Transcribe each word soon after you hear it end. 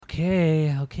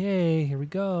Okay, here we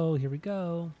go.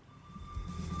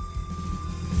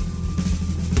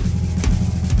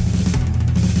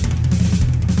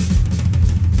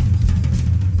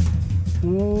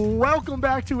 Welcome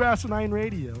back to Asinine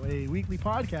Radio, a weekly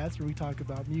podcast where we talk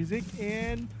about music,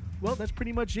 and, well, that's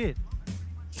pretty much it.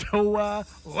 So,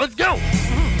 let's go!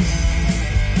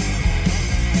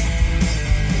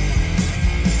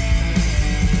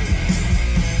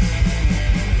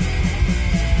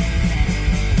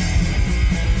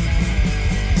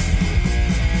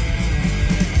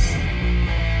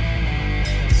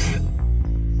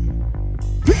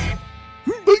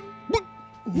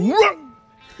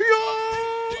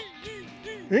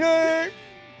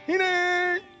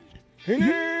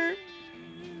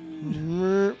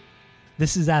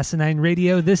 This is Asinine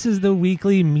Radio. This is the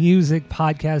weekly music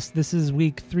podcast. This is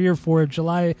week 3 or 4 of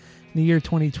July in the year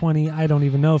 2020. I don't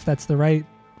even know if that's the right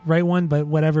one, but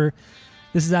whatever.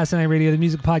 This is Asinine Radio, the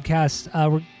music podcast.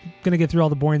 We're going to get through all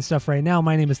the boring stuff right now.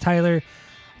 My name is Tyler.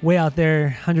 Way out there,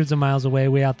 hundreds of miles away,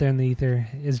 way out there in the ether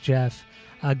is Jeff.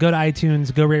 Go to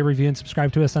iTunes, go rate, review, and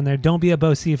subscribe to us on there. Don't be a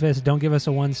Bocephus. Don't give us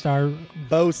a 1-star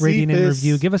rating and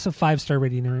review. Give us a 5-star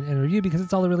rating and review because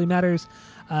it's all that really matters.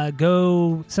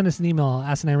 Go send us an email,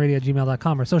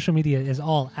 asinine@gmail.com. Our social media is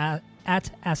all at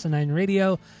Asinine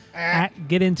Radio.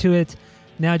 Get into it.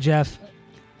 Now, Jeff,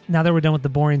 now that we're done with the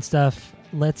boring stuff,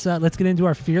 let's get into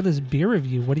our Fearless beer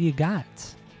review. What do you got?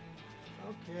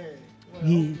 Okay. Well, let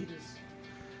me just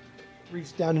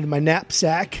reach down into my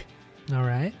knapsack. All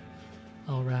right.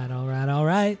 So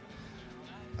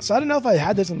I don't know if I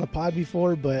had this on the pod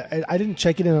before, but I didn't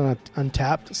check it in on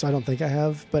Untapped, so I don't think I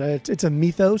have. But it's a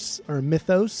Mythos or a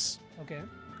Mythos. Okay.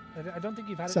 I don't think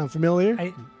you've had it. Sound familiar?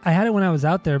 I had it when I was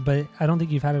out there, but I don't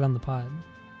think you've had it on the pod.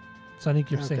 So I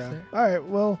think you're safe there. All right.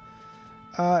 Well,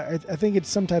 I think it's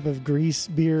some type of Greek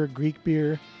beer,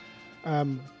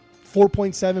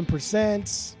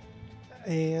 4.7%.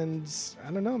 And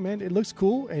I don't know, man. It looks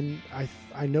cool, and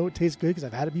I know it tastes good because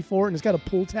I've had it before. And it's got a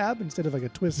pull tab instead of like a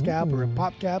twist cap or a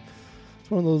pop cap. It's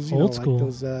one of those, old school, like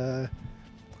those,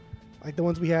 like the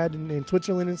ones we had in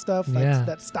Switzerland and stuff. Yeah,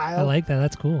 that style. I like that.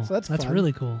 That's cool. So that's fun.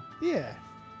 Really cool. Yeah.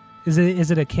 Is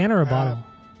it a can or a bottle?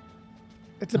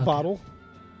 It's a bottle.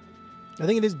 I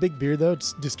think it is big beer though.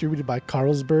 It's distributed by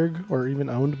Carlsberg or even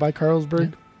owned by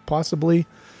Carlsberg, possibly.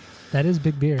 That is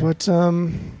big beer. But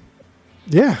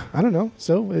yeah, I don't know.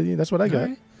 So that's what I got.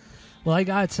 Right. Well, I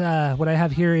got what I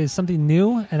have here is something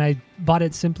new, and I bought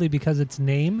it simply because its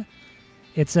name.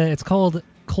 It's called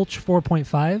Kolsch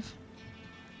 4.5,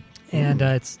 and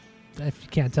it's, if you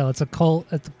can't tell, it's a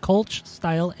Kolsch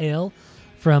style ale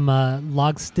from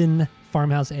Logston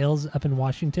Farmhouse Ales up in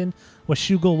Washington,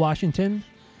 Washougal, Washington.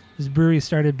 This brewery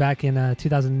started back in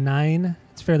 2009.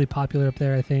 It's fairly popular up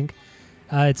there, I think.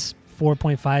 It's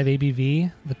 4.5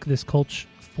 ABV. This Kolsch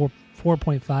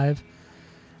 4.5.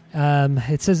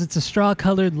 It says it's a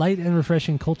straw-colored, light and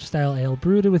refreshing Kolsch-style ale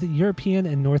brewed with European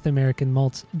and North American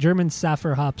malts, German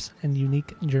Saffir hops, and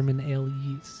unique German ale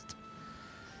yeast.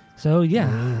 So, yeah,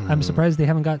 I'm surprised they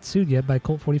haven't got sued yet by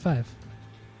Colt 45.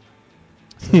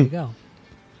 So there you go.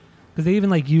 Because they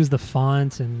even use the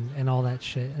font and all that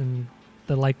shit and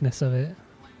the likeness of it.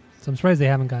 So I'm surprised they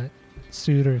haven't got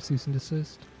sued or cease and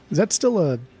desist. Is that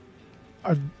still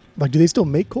do they still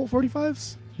make Colt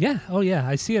 45s? Yeah. Oh, yeah.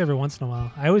 I see it every once in a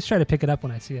while. I always try to pick it up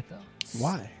when I see it, though.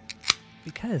 Why?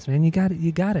 Because, man, you got it.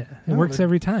 It works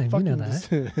every time. You know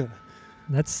that.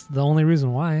 That's the only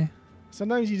reason why.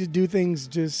 Sometimes you just do things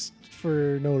just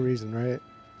for no reason, right?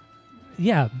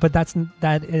 Yeah, but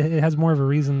it has more of a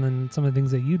reason than some of the things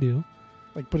that you do.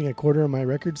 Like putting a quarter on my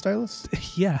record stylus?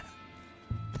 Yeah.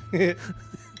 Oh, yeah.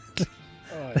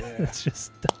 That's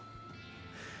just dumb.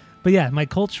 But yeah, my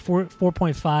Kolsch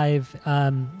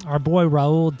 4.5, our boy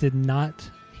Raul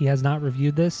he has not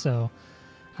reviewed this, so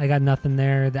I got nothing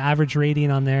there. The average rating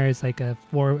on there is like a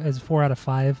 4 out of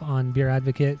 5 on Beer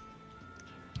Advocate.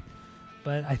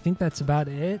 But I think that's about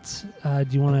it. Do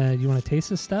you want to taste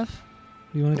this stuff?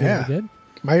 Do you want to get it good?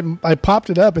 I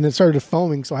popped it up and it started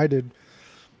foaming, so I had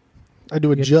to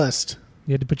adjust.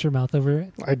 You had to put your mouth over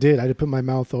it? I did. I had to put my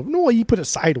mouth over. No, you put it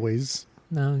sideways.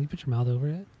 No, you put your mouth over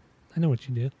it. I know what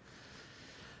you do.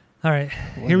 All right,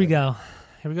 here we go.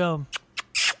 Yep,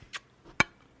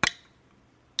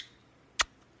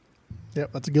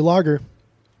 that's a good lager.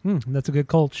 That's a good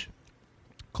Kolsch.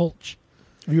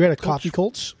 Have you had a coffee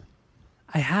Kolsch?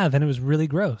 I have, and it was really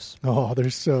gross. Oh, they're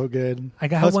so good. I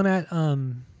got one at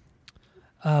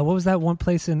what was that one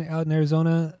place out in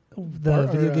Arizona? The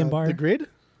video game bar. The Grid?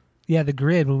 Yeah, the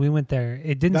Grid. When we went there,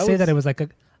 it didn't say that it was like a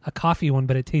coffee one,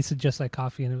 but it tasted just like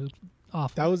coffee, and it was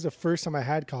Off. That was the first time I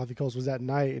had Coffee Coals was that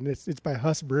night, and it's by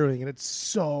Huss Brewing, and it's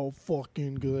so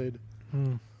fucking good.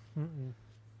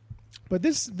 But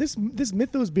this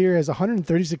Mythos beer has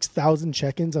 136,000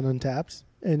 check-ins on Untappd,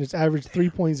 and it's averaged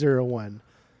 3.01.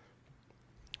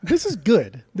 This is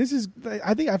good.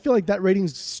 I feel like that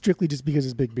rating's strictly just because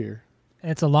it's big beer.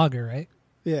 And it's a lager, right?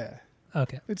 Yeah.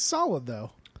 Okay. It's solid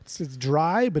though. It's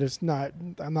dry, but it's not.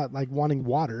 I'm not like wanting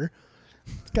water.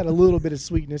 It's got a little bit of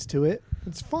sweetness to it.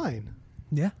 It's fine.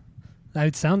 Yeah.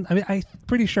 I'm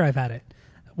pretty sure I've had it.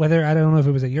 Whether I don't know if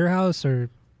it was at your house or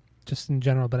just in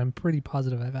general, but I'm pretty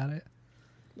positive I've had it.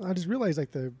 I just realized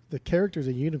like the character's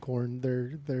a unicorn.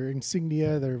 Their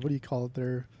insignia, their what do you call it?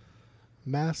 Their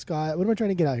mascot. What am I trying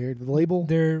to get out here? The label?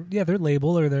 Their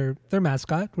label or their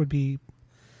mascot would be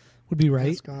right.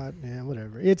 Mascot, yeah,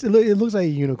 whatever. It looks like a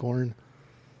unicorn.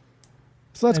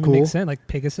 So that's cool. Makes sense, like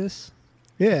Pegasus.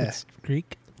 Yeah. It's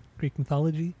Greek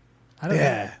mythology. I don't know.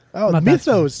 Yeah. Oh,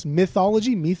 mythos.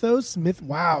 Mythology. Mythos.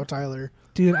 Wow, Tyler.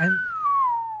 Dude,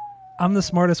 I'm the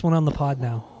smartest one on the pod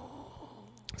now.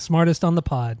 Smartest on the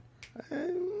pod.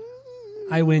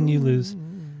 I win, you lose.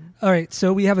 All right,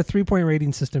 so we have a 3-point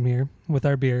rating system here with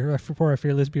our beer for our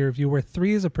Fearless Beer Review, where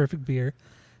 3 is a perfect beer,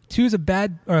 2 is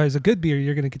is a good beer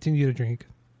you're going to continue to drink,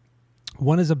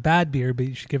 1 is a bad beer but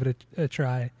you should give it a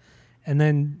try, and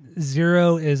then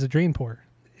 0 is a drain pour.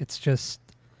 It's just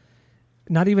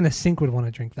not even a sink would want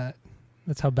to drink that.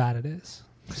 That's how bad it is.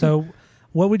 So,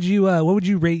 what would you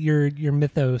rate your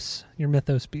Mythos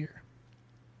beer?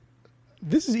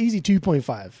 This is easy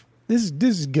 2.5. This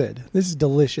is good. This is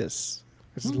delicious.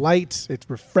 It's light. It's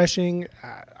refreshing.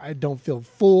 I don't feel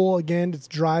full. Again, it's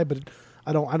dry, but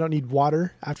I don't need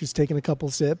water after it's taken a couple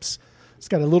sips. It's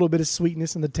got a little bit of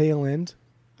sweetness in the tail end.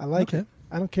 I like it.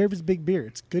 I don't care if it's big beer.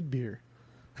 It's good beer.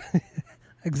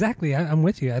 Exactly. I'm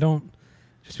with you. I don't.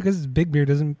 Just because it's big beer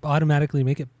doesn't automatically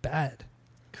make it bad.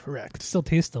 Correct. It still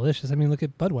tastes delicious. I mean, look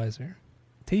at Budweiser.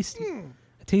 Tasty.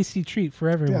 A tasty treat for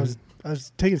everyone. Yeah, I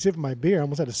was taking a sip of my beer. I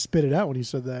almost had to spit it out when you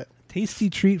said that. Tasty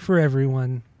treat for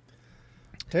everyone.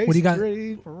 Tasty what do you got?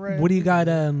 Treat for everyone. What do you got?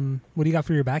 What do you got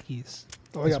for your backies?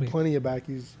 Oh, I got plenty of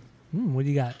backies. What do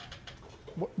you got?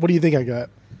 What do you think I got?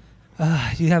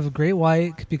 You have a Great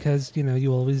White because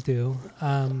you always do.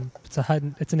 It's a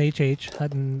Hutton. It's an HH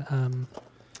Hutton.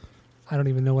 I don't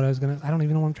even know what I don't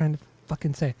even know what I'm trying to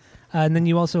fucking say. And then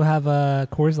you also have a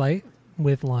Coors Light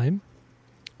with lime,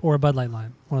 or a Bud Light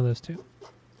lime. One of those two.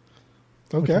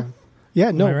 Okay.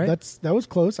 Yeah, no, right? that was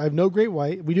close. I have no Great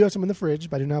White. We do have some in the fridge,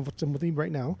 but I don't have some with me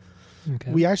right now.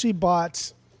 Okay. We actually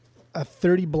bought a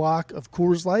 30 block of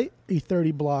Coors Light, a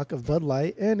 30 block of Bud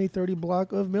Light, and a 30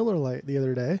 block of Miller Lite the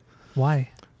other day. Why?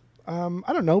 I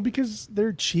don't know, because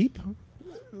they're cheap,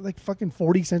 like fucking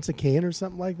 40 cents a can or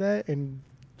something like that, and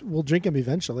we'll drink them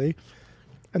eventually.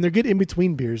 And they're good in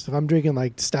between beers. If I'm drinking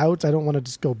like stouts, I don't want to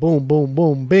just go boom, boom,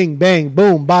 boom, bing, bang,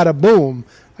 boom, bada, boom.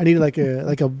 I need like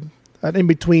an in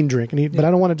between drink. But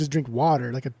I don't want to just drink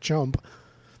water like a chump.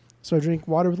 So I drink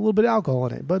water with a little bit of alcohol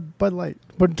in it. Bud Light.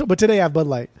 But today I have Bud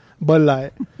Light.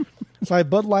 So I have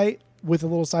Bud Light with a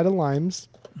little side of limes.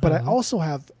 But I also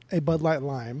have a Bud Light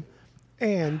lime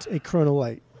and a Corona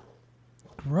Light.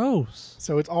 Gross.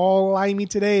 So it's all limey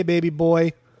today, baby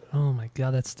boy. Oh my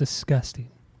God, that's disgusting.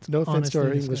 No offense to our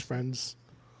Honestly English disgusting. friends.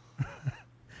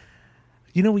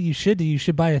 You know what you should do? You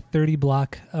should buy a 30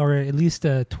 block or at least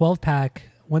a 12-pack,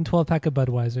 one 12-pack of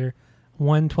Budweiser,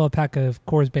 one 12-pack of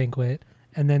Coors Banquet,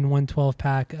 and then one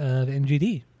 12-pack of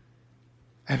MGD.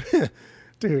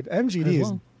 Dude, MGD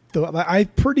is... I'm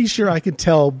pretty sure I could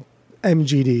tell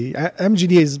MGD.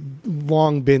 MGD has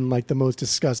long been like the most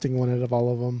disgusting one out of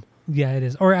all of them. Yeah, it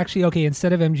is. Or actually, okay,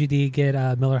 instead of MGD, get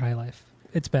Miller High Life.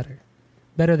 It's better.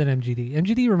 Better than MGD.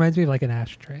 MGD reminds me of like an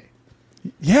ashtray.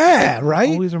 Yeah, right?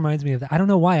 It always reminds me of that. I don't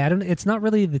know why. It's not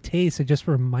really the taste. It just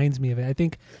reminds me of it. I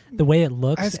think the way it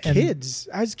looks. As kids,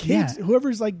 Yeah.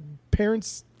 whoever's like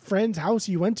parents, friend's house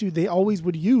you went to, they always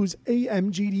would use a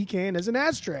MGD can as an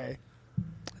ashtray.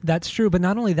 That's true. But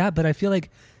not only that, but I feel like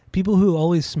people who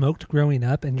always smoked growing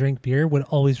up and drank beer would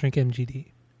always drink MGD.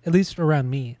 At least around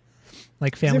me.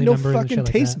 Like family no members and shit fucking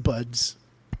like taste that. buds.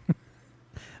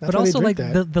 But also like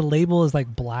the label is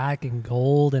like black and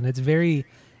gold, and it's very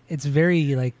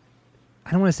like,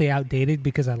 I don't want to say outdated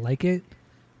because I like it,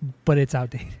 but it's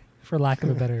outdated for lack of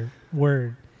a better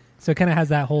word. So it kind of has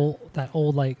that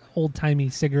old like old timey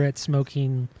cigarette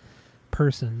smoking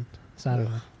person. So I don't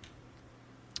know.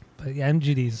 But yeah,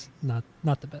 MGD's not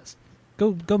the best.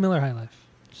 Go Miller High Life.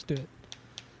 Just do it.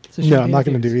 No, I'm not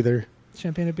going to do either.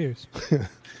 Champagne of beers.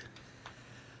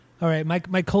 All right, my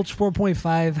Colch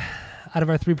 4.5 out of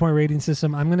our 3-point rating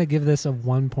system. I'm going to give this a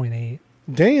 1.8.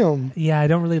 Damn. Yeah, I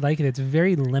don't really like it. It's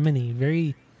very lemony,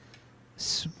 very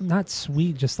not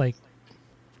sweet, just like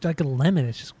a lemon.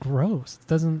 It's just gross. It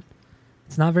doesn't.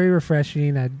 It's not very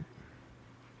refreshing.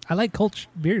 I like Kolsch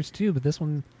beers too, but this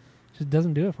one just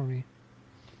doesn't do it for me.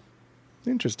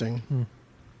 Interesting.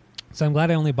 So I'm glad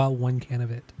I only bought one can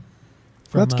of it.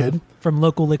 That's good. From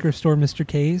local liquor store, Mr.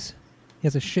 K's. He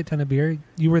has a shit ton of beer.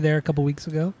 You were there a couple weeks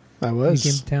ago. I was. He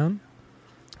came to town.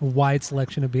 A wide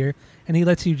selection of beer. And he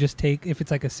lets you just take, if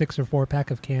it's like a 6 or 4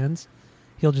 pack of cans,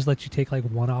 he'll just let you take like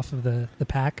one off of the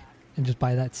pack and just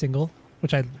buy that single,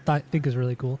 which I think is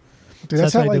really cool. Dude, So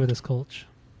that's what I like, do with this Kolsch.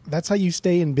 That's how you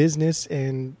stay in business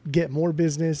and get more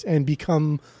business and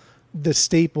become the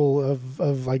staple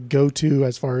of like go-to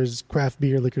as far as craft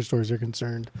beer liquor stores are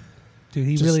concerned. Dude,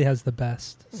 he really has the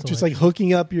best selection. Just like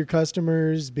hooking up your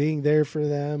customers, being there for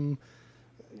them.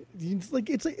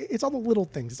 It's all the little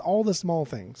things. It's all the small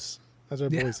things, as our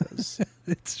boy says.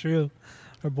 It's true.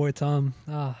 Our boy Tom,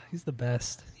 he's the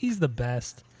best. He's the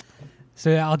best. So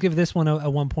yeah, I'll give this one a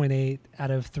 1.8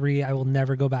 out of 3. I will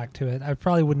never go back to it. I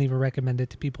probably wouldn't even recommend it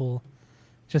to people.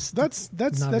 Just that's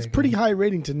pretty high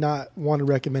rating to not want to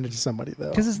recommend it to somebody though.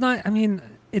 Because it's not. I mean,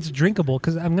 it's drinkable.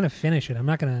 Because I'm gonna finish it. I'm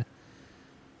not gonna.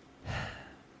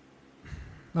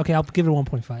 Okay, I'll give it a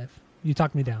 1.5. You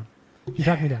talked me down.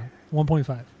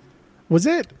 1.5. Was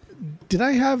it? Did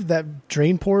I have that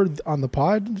drain pour on the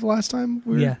pod the last time?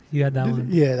 Yeah, you had that one.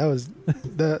 Yeah, that was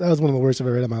that was one of the worst I've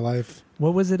ever read in my life.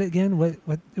 What was it again? What?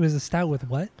 It was a stout with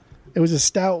what? It was a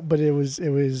stout, but it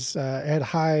had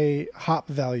high hop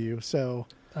value. So,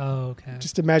 okay.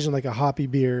 Just imagine like a hoppy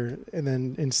beer, and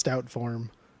then in stout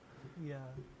form. Yeah.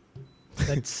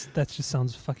 That just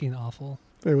sounds fucking awful.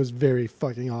 It was very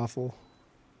fucking awful.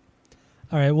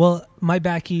 All right. Well, my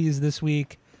backies this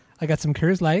week, I got some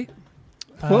Coors Light.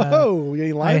 Whoa! You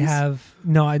any limes?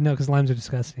 I know because limes are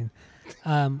disgusting.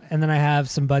 And then I have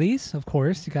some buddies, of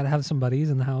course. You got to have some buddies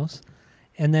in the house.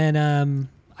 And then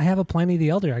I have a Pliny the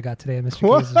Elder I got today at Mr.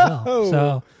 K's as well.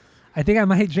 So I think I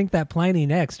might drink that Pliny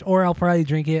next, or I'll probably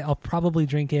drink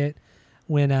it.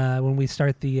 When we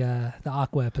start the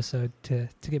Aqua episode to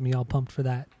get me all pumped for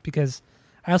that, because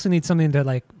I also need something to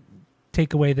like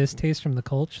take away this taste from the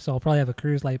Kolsch. So I'll probably have a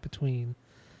Coors Light between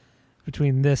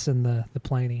this and the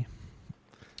Pliny.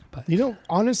 But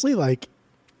honestly, like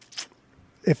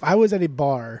if I was at a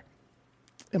bar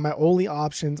and my only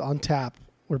options on tap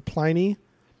were Pliny,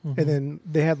 and then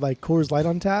they had like Coors Light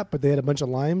on tap, but they had a bunch of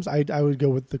limes, I would go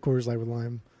with the Coors Light with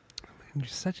lime. You're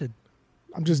such a.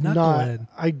 I'm just not.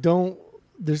 I don't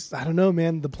know,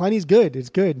 man. The Pliny's good. It's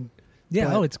good.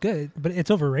 Yeah. It's good, but it's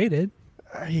overrated.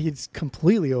 It's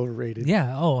completely overrated. Yeah.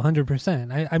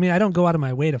 100%. I mean, I don't go out of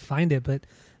my way to find it, but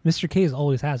Mr. K's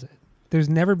always has it. There's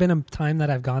never been a time that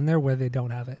I've gone there where they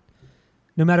don't have it,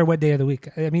 no matter what day of the week.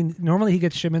 I mean, normally he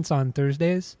gets shipments on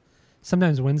Thursdays,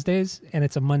 sometimes Wednesdays, and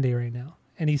it's a Monday right now.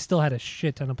 And he still had a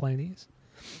shit ton of Plinies.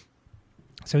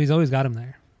 So he's always got them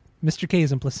there. Mr. K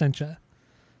is in Placentia,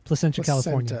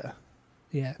 California.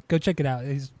 Yeah, go check it out.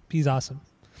 He's awesome.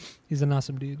 He's an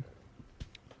awesome dude.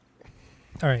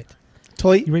 All right.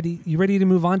 Toy. You ready to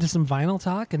move on to some vinyl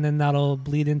talk, and then that'll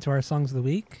bleed into our songs of the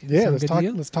week? Yeah, let's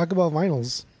talk about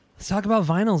vinyls. Let's talk about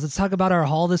vinyls. Let's talk about our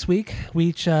haul this week. We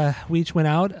each went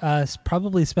out,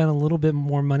 probably spent a little bit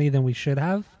more money than we should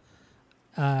have.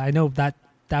 I know that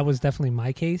was definitely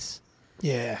my case.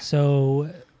 Yeah.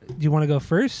 So, do you want to go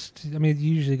first? I mean,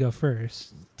 you usually go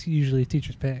first. It's usually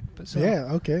teacher's pick. But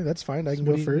yeah, okay, that's fine. I can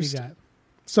go first. What do you got?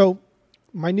 So,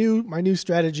 my new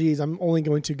strategy is I'm only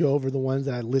going to go over the ones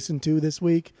that I listened to this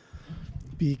week,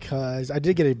 because I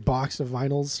did get a box of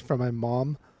vinyls from my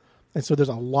mom. And so there's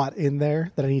a lot in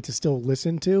there that I need to still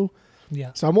listen to.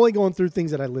 Yeah. So I'm only going through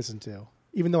things that I listen to.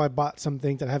 Even though I bought some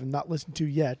things that I have not listened to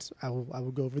yet, I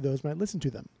will go over those when I listen to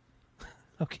them.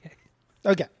 Okay.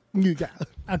 Okay.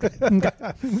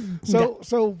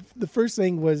 So the first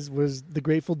thing was the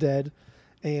Grateful Dead,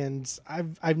 and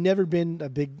I've never been a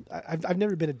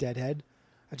Deadhead.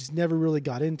 I just never really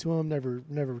got into them.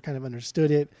 Never kind of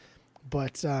understood it.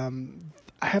 But I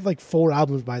have like 4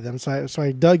 albums by them. So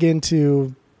I dug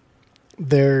into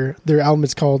their album.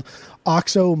 Is called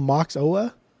Oxo Mox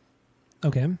Oa.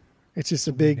 Okay. It's just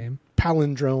a big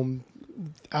palindrome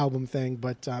album thing,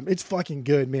 but it's fucking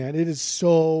good, man. It is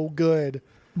so good.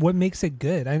 What makes it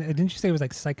good? Didn't you say it was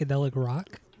like psychedelic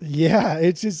rock? Yeah,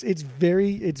 it's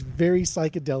very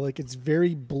psychedelic. It's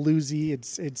very bluesy.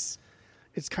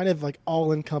 It's kind of like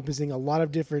all encompassing. A lot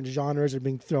of different genres are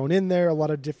being thrown in there. A lot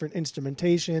of different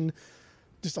instrumentation.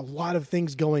 Just a lot of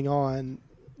things going on.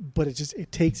 But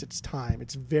it takes its time.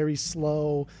 It's very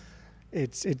slow.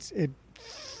 It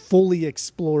fully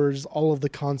explores all of the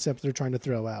concepts they're trying to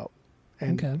throw out.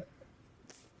 And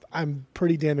I'm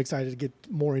pretty damn excited to get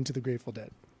more into the Grateful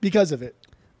Dead because of it.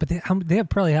 But they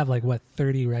probably have like what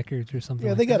 30 records or something.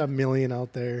 Yeah, like they got that. a million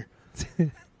out there.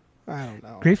 I don't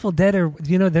know. Grateful Dead are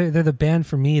they're the band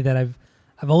for me that I've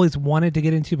always wanted to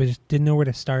get into but just didn't know where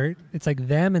to start. It's like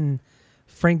them and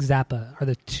Frank Zappa are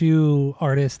the two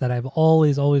artists that I've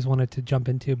always wanted to jump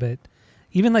into, but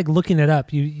even like looking it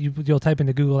up, you'll type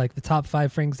into Google like the top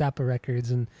 5 Frank Zappa records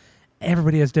and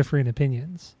everybody has different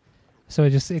opinions. So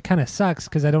it kind of sucks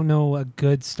because I don't know a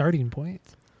good starting point.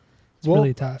 It's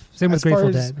really tough. Same with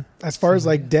Grateful Dead. As far as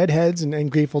like Deadheads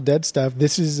and Grateful Dead stuff,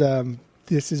 this is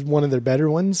one of their better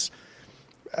ones.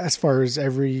 As far as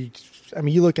you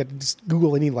look at just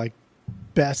Google any like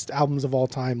best albums of all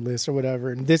time lists or whatever,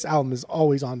 and this album is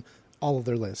always on all of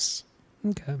their lists.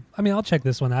 Okay, I mean I'll check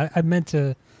this one. I meant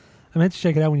to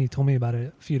check it out when you told me about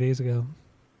it a few days ago,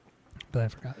 but I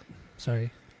forgot.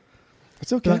 Sorry.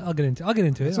 It's okay. But I'll get into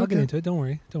it. It's I'll okay. get into it. Don't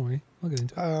worry. I'll get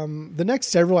into it. The next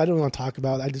several I don't want to talk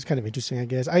about. I just kind of interesting, I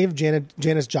guess. I have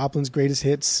Janis Joplin's greatest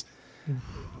hits.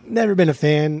 Never been a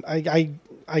fan.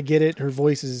 I get it. Her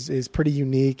voice is pretty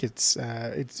unique. It's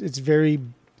very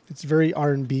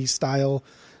R&B style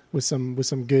with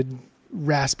some good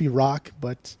raspy rock.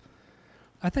 But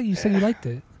I thought you said you liked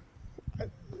it.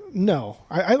 No,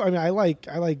 I mean I like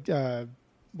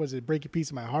was it Break a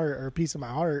Piece of My Heart or A Piece of My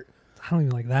Heart? I don't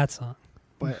even like that song.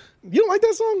 But you don't like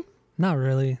that song? Not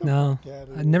really. No,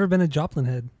 I've never been a Joplin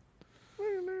head.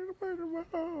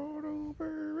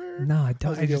 No, I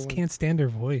don't. I just can't stand her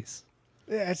voice.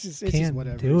 Yeah, it's just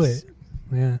whatever. Do it.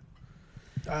 Yeah.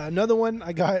 Another one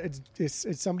I got.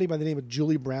 It's somebody by the name of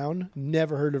Julie Brown.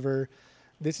 Never heard of her.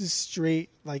 This is straight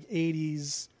like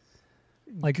 80s,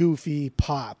 like goofy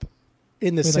pop.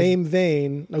 In the same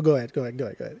vein. No, go ahead.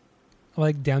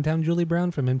 Like Downtown Julie Brown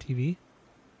from MTV.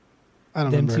 I don't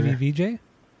the remember. MTV VJ.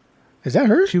 Is that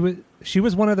her? She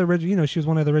was one of the original. She was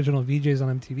one of the original VJs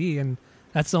on MTV, and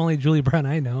that's the only Julie Brown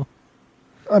I know.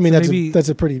 I mean, So that's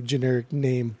a pretty generic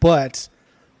name, but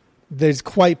there's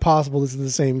quite possible this is the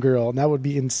same girl, and that would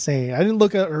be insane. I didn't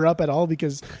look her up at all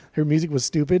because her music was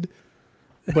stupid,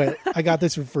 but I got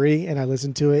this for free and I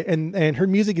listened to it, and her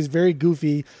music is very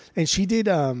goofy. And she did,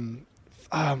 oh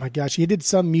my gosh, she did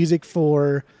some music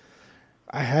for.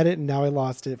 I had it and now I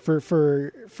lost it for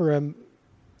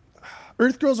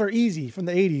Earth Girls Are Easy from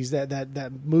the 80s,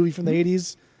 that movie from the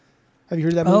 80s. Have you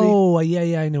heard of that movie? Oh,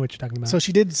 yeah, I know what you're talking about. So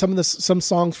she did some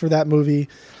songs for that movie,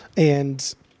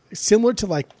 and similar to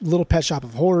like Little Pet Shop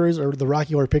of Horrors or the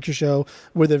Rocky Horror Picture Show,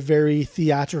 where they're very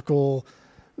theatrical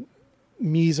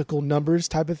musical numbers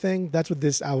type of thing. That's what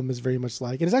this album is very much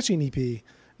like. And it's actually an EP.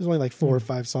 There's only like 4 or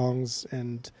 5 songs,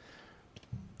 and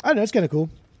I don't know, it's kind of cool.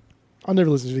 I'll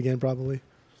never listen to it again, probably.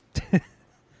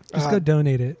 Just go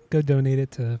donate it. Go donate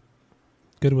it to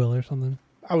Goodwill or something.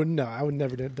 I would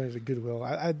never donate it to Goodwill.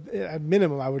 At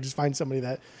minimum, I would just find somebody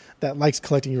that likes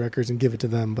collecting records and give it to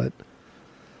them. But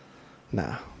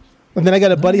nah. And then I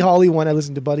got a Buddy Holly one. I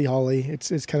listened to Buddy Holly.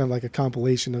 It's kind of like a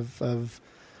compilation of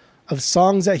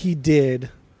songs that he did.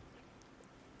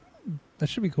 That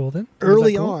should be cool then.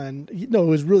 Early cool? on. No, it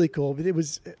was really cool. But it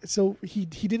was so he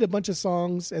did a bunch of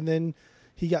songs, and then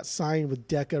he got signed with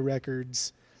Decca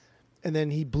Records, and then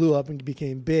he blew up and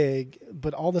became big.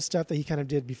 But all the stuff that he kind of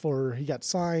did before he got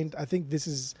signed, I think this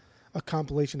is a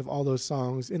compilation of all those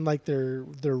songs in like their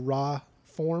raw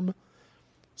form.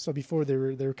 So before they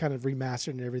were kind of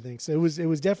remastered and everything. So it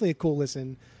was definitely a cool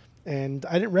listen. And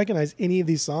I didn't recognize any of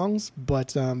these songs, but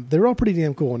they were all pretty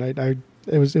damn cool. And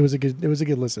it was a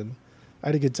good listen. I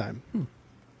had a good time.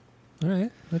 All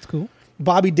right, that's cool.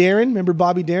 Bobby Darin, remember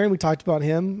Bobby Darin? We talked about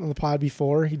him on the pod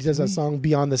before. He does that song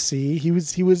 "Beyond the Sea." He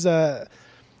was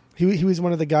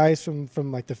one of the guys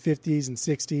from like the 50s and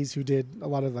 60s who did a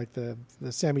lot of like the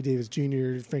Sammy Davis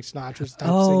Jr., Frank Sinatra type singing.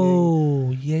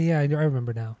 Oh, yeah, I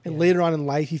remember now. And later on in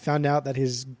life, he found out that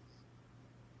his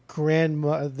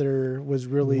grandmother was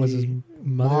really his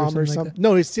mother mom or something. Like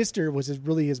No, his sister was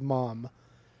really his mom.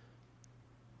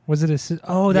 Was it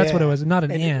oh, that's what it was. Not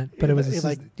an aunt, but it was it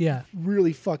like yeah.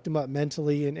 Really fucked him up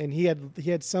mentally, and he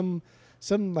had some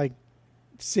like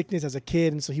sickness as a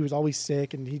kid, and so he was always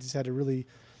sick, and he just had a really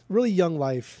young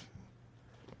life.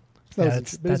 So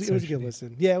it was a good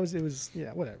listen. Yeah, it was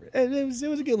whatever. It was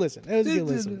a good listen. It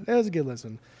was a good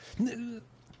listen.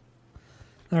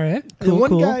 All right. Cool,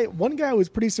 one guy was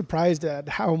pretty surprised at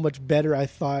how much better it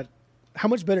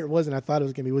was than I thought it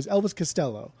was going to be was Elvis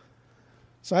Costello.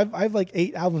 So I've like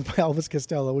 8 albums by Elvis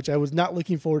Costello, which I was not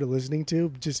looking forward to listening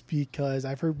to just because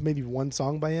I've heard maybe one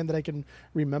song by him that I can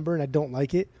remember and I don't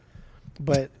like it.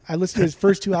 But I listened to his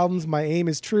first 2 albums, My Aim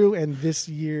Is True and this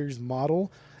year's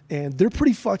Model, and they're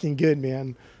pretty fucking good,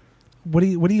 man. what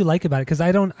do you like about it? Because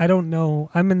I don't know.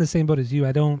 I'm in the same boat as you.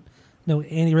 I don't know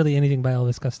anything by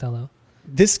Elvis Costello.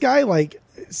 This guy like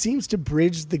seems to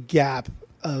bridge the gap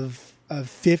of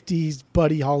 50s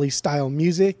Buddy Holly style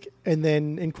music, and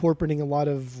then incorporating a lot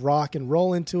of rock and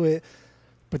roll into it.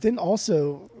 But then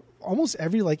also almost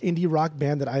every like indie rock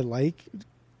band that I like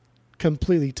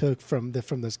completely took from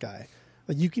this guy.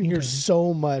 Like you can hear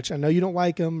so much. I know you don't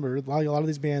like them or like a lot of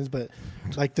these bands, but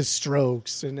like the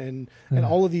Strokes and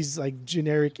all of these like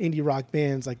generic indie rock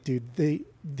bands, like dude,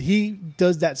 he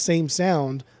does that same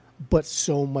sound, but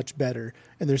so much better.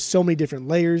 And there's so many different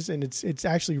layers, and it's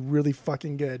actually really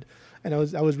fucking good. And I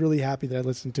was really happy that I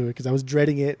listened to it because I was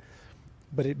dreading it,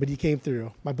 but he came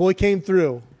through. My boy came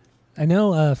through. I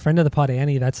know a friend of the pod,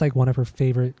 Annie. That's like one of her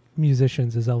favorite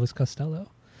musicians is Elvis Costello.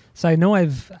 So I know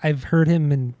I've heard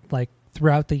him in like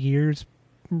throughout the years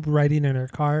riding in her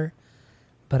car,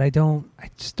 but I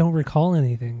just don't recall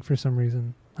anything for some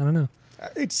reason. I don't know.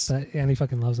 But Annie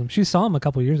fucking loves him. She saw him a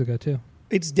couple years ago too.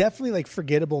 It's definitely like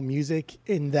forgettable music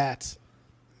in that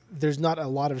there's not a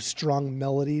lot of strong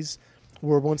melodies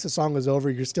where once the song is over,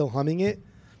 you're still humming it.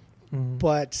 Mm-hmm.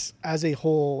 But as a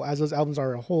whole, as those albums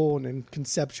are a whole and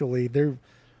conceptually,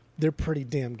 they're pretty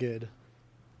damn good.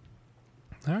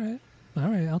 All right.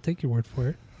 I'll take your word for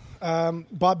it.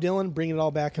 Bob Dylan, Bring It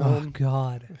All Back Home. Oh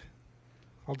God,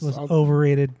 most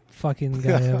overrated fucking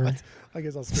guy ever. I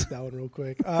guess I'll skip that one real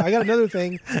quick. I got another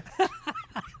thing.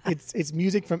 It's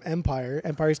music from Empire.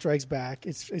 Empire Strikes Back.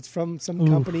 It's from some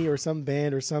company or some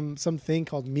band or something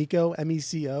called Meco,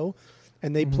 MECO,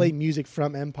 and they play music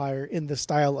from Empire in the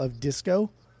style of disco.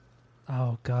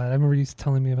 Oh God, I remember you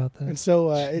telling me about that. And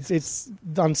so it's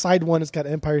on side one. It's got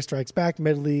Empire Strikes Back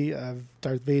medley of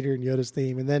Darth Vader and Yoda's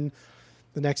theme, and then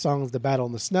the next song is the Battle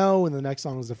in the Snow, and the next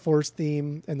song is the Force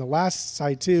theme, and the last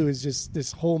side two is just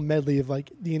this whole medley of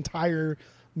like the entire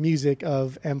music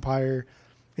of Empire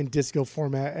in disco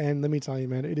format. And let me tell you,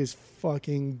 man, it is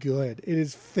fucking good. It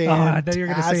is fantastic. I thought you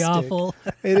were gonna say awful.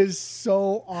 It is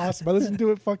so awesome. I listened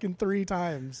to it fucking 3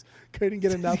 times. Couldn't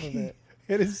get enough of it.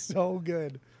 It is so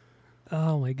good.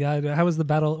 Oh my God! How was the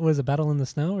battle? Was it Battle in the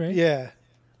Snow? Right? Yeah.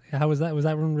 How was that? Was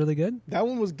that one really good? That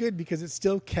one was good because it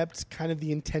still kept kind of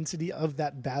the intensity of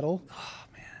that battle. Oh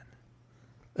man,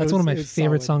 that's one of my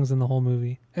favorite songs in the whole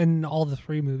movie, and all the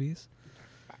 3 movies.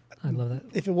 I love that.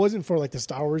 If it wasn't for like the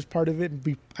Star Wars part of it,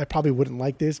 I probably wouldn't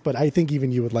like this. But I think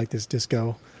even you would like this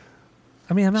disco.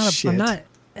 I mean, I'm not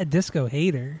a disco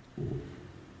hater.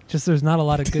 Just there's not a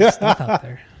lot of good stuff out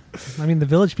there. I mean, the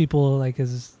Village People like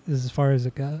is as far as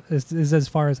it goes. Is as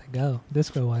far as I go,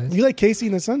 disco wise. You like Casey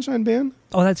and the Sunshine Band?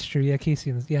 Oh, that's true. Yeah,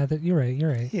 Casey. You're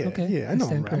right. Yeah, okay. Yeah, I know.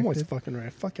 I'm always fucking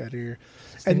right. Fuck out of here.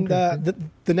 And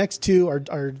the next 2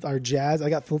 are jazz. I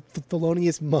got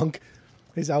Thelonious Monk,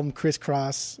 his album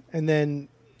Crisscross, and then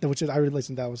which I really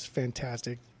listened to. That was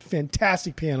fantastic.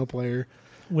 Fantastic piano player.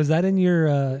 Was that in your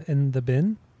in the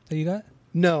bin that you got?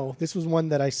 No, this was one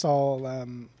that I saw.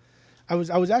 I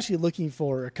was actually looking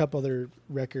for a couple other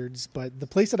records, but the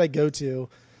place that I go to,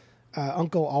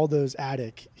 Uncle Aldo's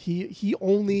Attic, he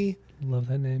only love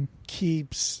that name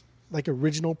keeps like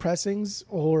original pressings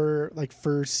or like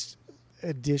first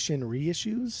edition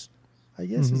reissues. I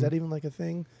guess is that even like a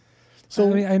thing?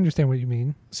 So I mean, I understand what you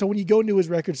mean. So when you go into his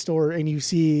record store and you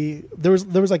see there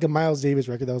was like a Miles Davis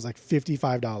record that was like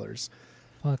 $55.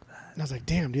 Fuck that. And I was like,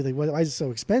 damn, dude, like why is it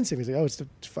so expensive? He's like, oh, it's the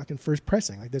fucking first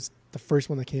pressing. Like that's the first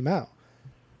one that came out.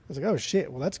 I was like, oh shit,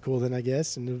 well that's cool then I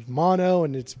guess. And it was mono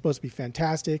and it's supposed to be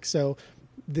fantastic. So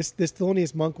this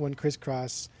Thelonious Monk one,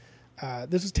 Crisscross,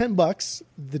 this was $10.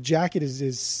 The jacket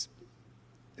is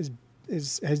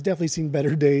has definitely seen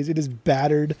better days. It is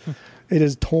battered, it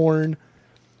is torn,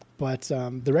 but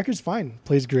the record's fine.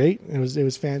 Plays great. It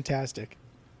was fantastic.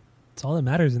 It's all that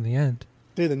matters in the end.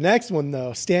 Dude, the next one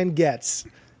though, Stan Getz,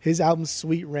 his album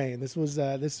Sweet Rain. This was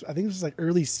I think this was like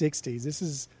early '60s.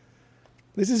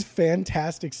 This is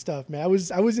fantastic stuff, man. I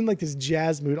was in like this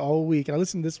jazz mood all week, and I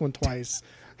listened to this one twice.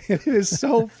 And it is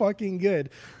so fucking good.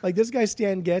 Like this guy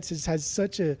Stan Getz has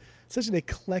such an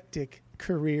eclectic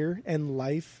career and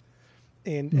life,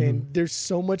 and there's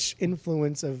so much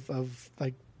influence of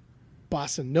like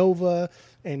bossa nova,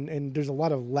 and there's a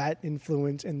lot of Latin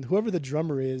influence. And whoever the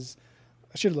drummer is,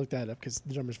 I should have looked that up because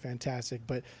the drummer's fantastic.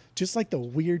 But just like the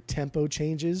weird tempo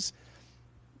changes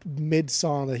mid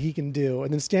song that he can do,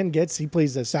 and then Stan Getz, he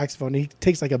plays the saxophone. He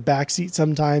takes like a backseat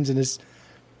sometimes, and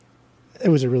it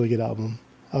was a really good album.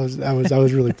 I was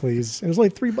really pleased. It was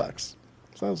like $3, so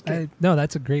that was good.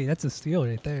 That's a steal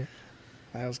right there.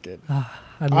 That was good.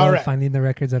 I love finding the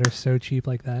records that are so cheap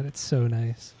like that. It's so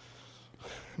nice.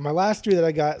 My last 3 that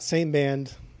I got, same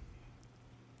band,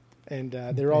 and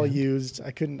they're all used. I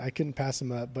couldn't pass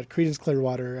them up. But Creedence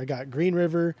Clearwater, I got Green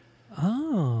River.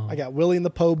 Oh. I got Willie and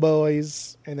the Po'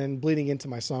 Boys, and then bleeding into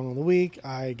my song of the week,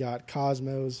 I got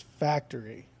Cosmos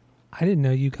Factory. I didn't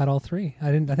know you got all three.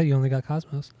 I thought you only got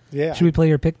Cosmos. Yeah. Should we play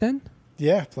your pick then?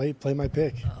 Yeah, play my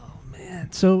pick. Oh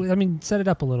man. So I mean, set it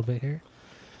up a little bit here,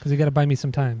 because you got to buy me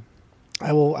some time.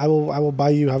 I will buy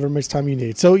you however much time you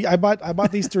need. So I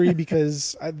bought these three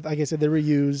because, like I said, they were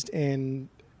used, and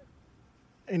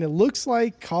it looks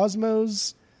like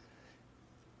Cosmos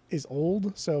is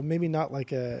old, so maybe not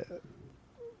like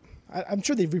I'm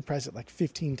sure they've repressed it like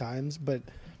 15 times, but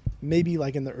maybe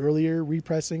like in the earlier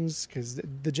repressings, because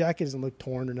the jacket doesn't look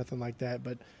torn or nothing like that,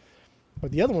 but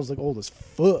the other ones look old as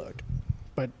fuck.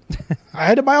 But I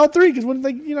had to buy all three because you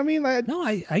know what I mean? No,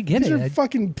 I get these it. are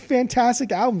fucking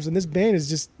fantastic albums, and this band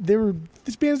is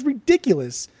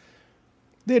ridiculous.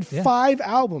 They had 5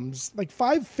 albums, like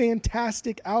 5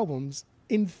 fantastic albums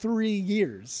in 3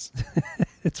 years.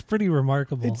 It's pretty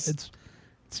remarkable. It's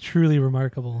truly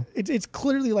remarkable. It's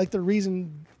clearly like the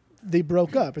reason they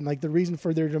broke up and like the reason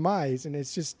for their demise, and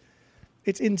it's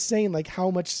insane like how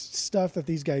much stuff that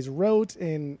these guys wrote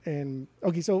and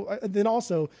okay, so then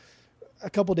also a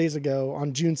couple days ago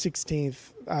on June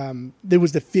 16th, there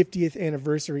was the 50th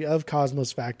anniversary of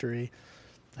Cosmos Factory.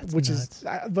 That's which nuts.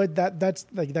 but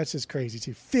that's just crazy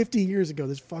too. 50 years ago,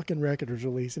 this fucking record was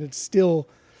released, and it's still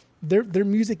their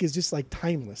music is just like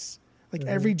timeless. Like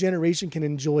every generation can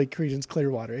enjoy Creedence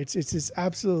Clearwater. It's just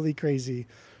absolutely crazy.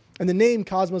 And the name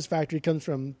Cosmos Factory comes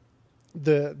from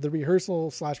the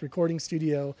rehearsal / recording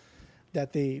studio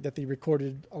that they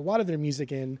recorded a lot of their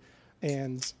music in.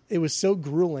 And it was so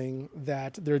grueling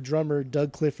that their drummer,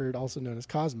 Doug Clifford, also known as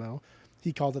Cosmo,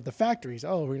 he called it the Factories.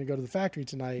 Oh, we're going to go to the factory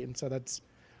tonight. And so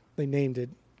they named it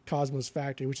Cosmos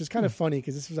Factory, which is kind of funny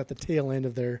because this was at the tail end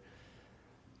of their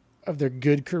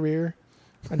good career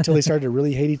until they started to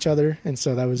really hate each other. And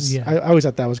so that was, I always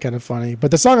thought that was kind of funny. But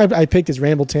the song I picked is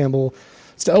Ramble Tamble.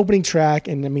 It's the opening track.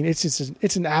 And I mean,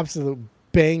 it's an absolute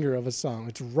banger of a song.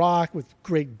 It's rock with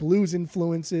great blues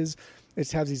influences. It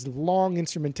has these long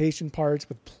instrumentation parts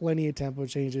with plenty of tempo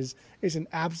changes. It's an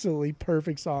absolutely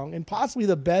perfect song and possibly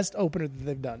the best opener that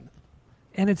they've done.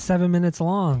 And it's 7 minutes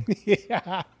long.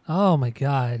 Yeah. Oh my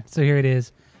God. So here it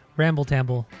is. Ramble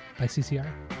Tamble by CCR.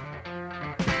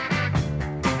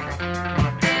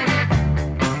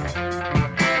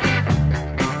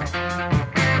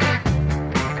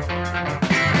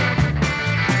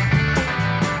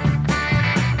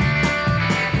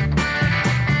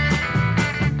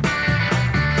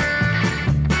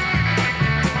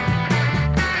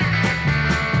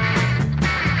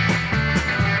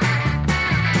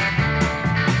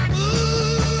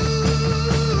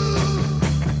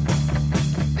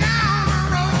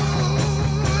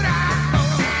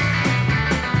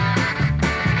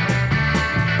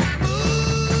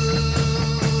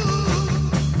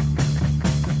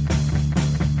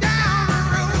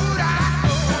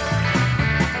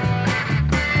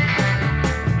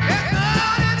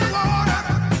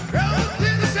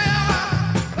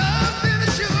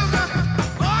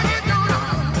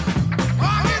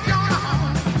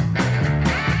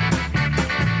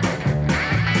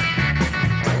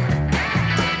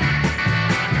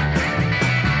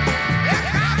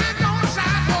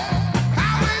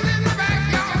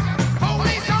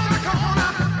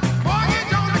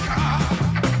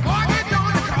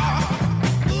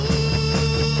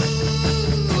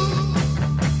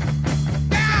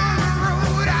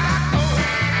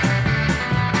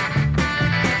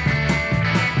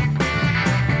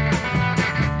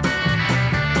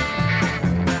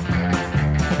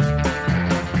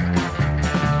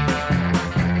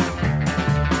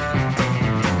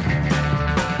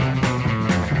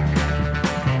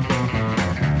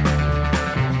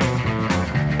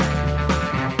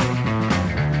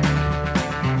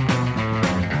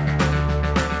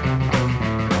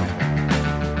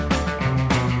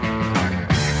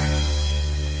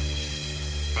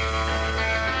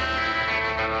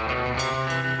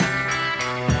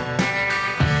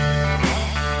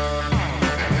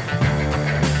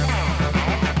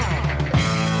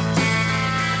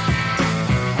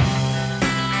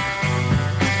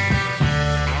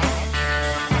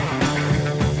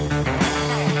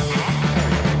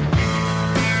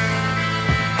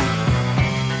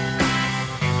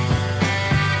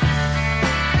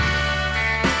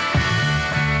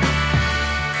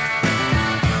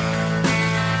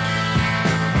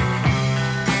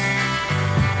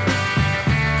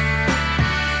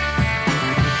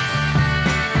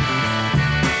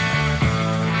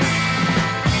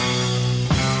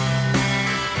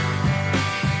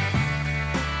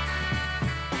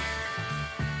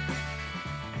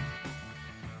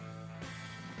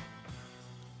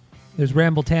 There's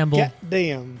Ramble Tamble God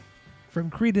damn.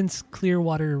 from Creedence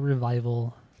Clearwater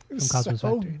Revival from Cosmos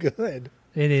So Factory. good.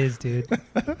 It is, dude.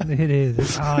 It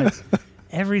is.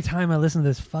 Every time I listen to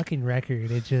this fucking record,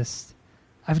 it just...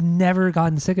 I've never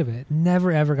gotten sick of it.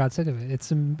 Never, ever got sick of it.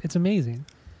 It's amazing.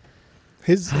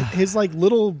 His like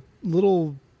little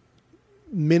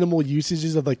minimal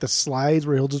usages of like the slides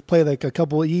where he'll just play like a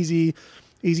couple easy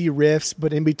riffs,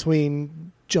 but in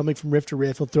between jumping from riff to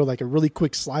riff, he'll throw like a really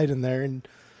quick slide in there, and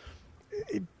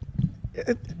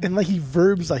like he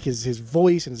verbs like his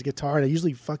voice and his guitar, and I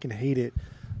usually fucking hate it.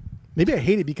 Maybe I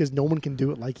hate it because no one can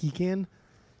do it like he can,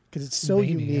 because it's so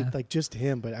Maybe, unique, yeah. like just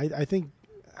him. But I think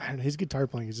his guitar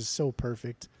playing is just so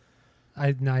perfect.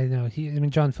 I know.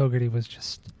 John Fogerty was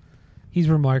just... He's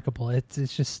remarkable.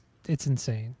 It's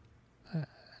insane. I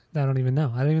don't even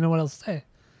know. I don't even know what else to say.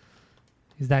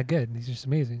 He's that good. He's just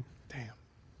amazing. Damn.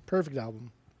 Perfect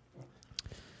album.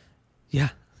 Yeah,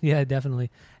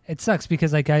 definitely. It sucks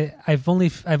because like I've only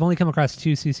come across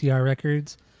 2 CCR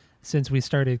records since we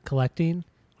started collecting,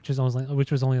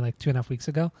 which was only like 2.5 weeks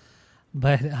ago.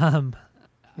 But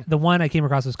the one I came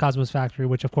across was Cosmos Factory,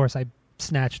 which of course I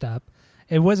snatched up.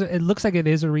 It looks like it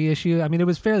is a reissue. I mean, it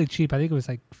was fairly cheap. I think it was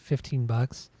like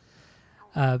 $15,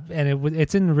 and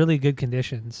it's in really good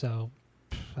condition. So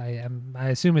I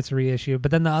assume it's a reissue.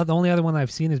 But then the only other one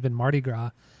I've seen has been Mardi Gras,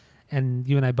 and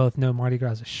you and I both know Mardi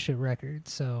Gras is a shit record.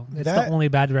 So it's the only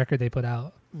bad record they put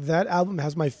out. That album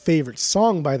has my favorite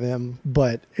song by them,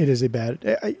 but it is a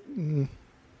bad. I don't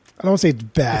want to say it's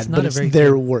bad, but it's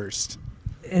their worst.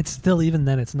 It's still, even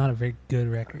then, it's not a very good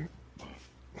record.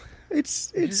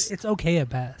 It's okay at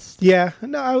best. Yeah,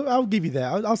 no, I'll give you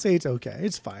that. I'll say it's okay.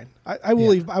 It's fine. I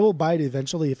will buy it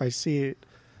eventually if I see it,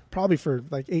 probably for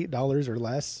like $8 or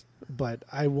less. But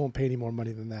I won't pay any more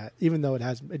money than that, even though it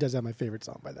does have my favorite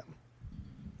song by them.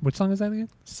 Which song is that again?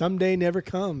 Someday Never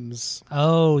Comes.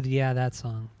 Oh yeah, that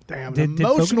song. Damn,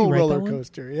 emotional roller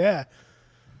coaster. Yeah.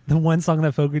 The one song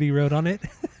that Fogerty wrote on it.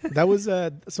 That was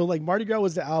so like Mardi Gras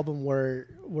was the album where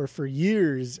for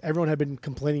years everyone had been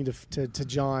complaining to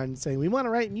John, saying, we want to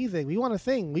write music, we want to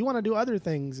sing, we want to do other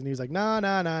things, and he was like, no,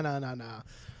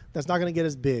 that's not going to get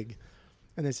us big.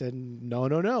 And they said,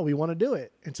 no, we want to do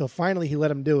it. And so finally he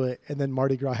let him do it, and then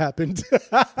Mardi Gras happened.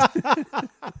 That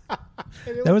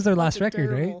was their last record,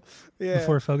 terrible. right? Yeah.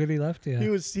 Before Fogerty left, yeah. He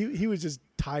was just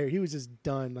tired. He was just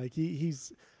done. Like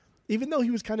he's even though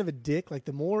he was kind of a dick, like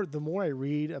the more I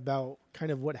read about kind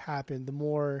of what happened, the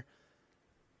more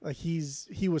like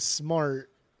he was smart,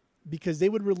 because they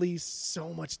would release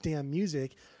so much damn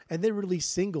music, and they release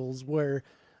singles where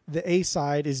the A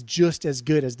side is just as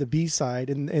good as the B side,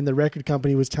 and the record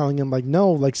company was telling him like, no,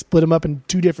 like split them up in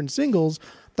 2 different singles,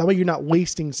 that way you're not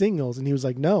wasting singles. And he was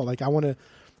like, no, like I want to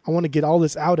get all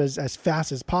this out as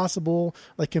fast as possible,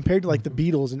 like compared to like the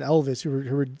Beatles and Elvis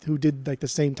who did like the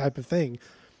same type of thing.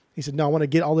 He said, no, I want to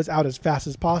get all this out as fast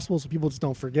as possible so people just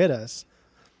don't forget us.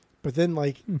 But then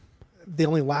like they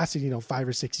only lasted 5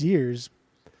 or 6 years.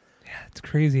 Yeah, it's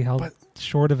crazy how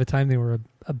short of a time they were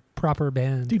a proper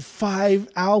band. Dude,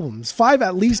 5 albums, 5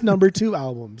 at least number 2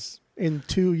 albums in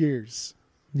 2 years.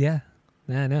 Yeah,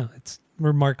 I know. It's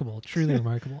remarkable, truly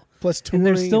remarkable. Plus touring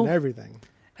and everything.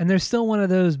 And they're still one of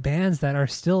those bands that are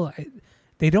still,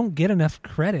 they don't get enough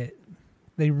credit.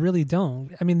 They really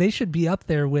don't. I mean, they should be up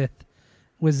there with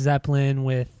Zeppelin,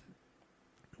 with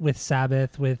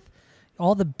Sabbath, with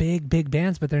all the big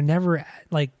bands, but they're never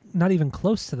like not even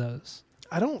close to those.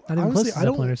 I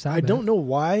don't know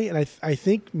why, and I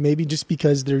think maybe just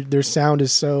because their sound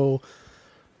is so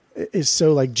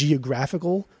like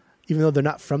geographical, even though they're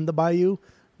not from the Bayou,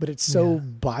 but it's so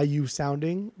Bayou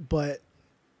sounding. But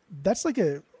that's like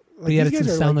these guys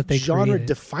are sound like that they genre created.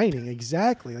 Defining,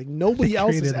 exactly. Like nobody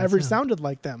else has ever sounded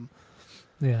like them.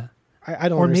 Yeah. I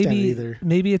don't understand it either.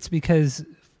 Maybe it's because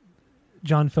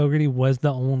John Fogerty was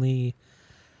the only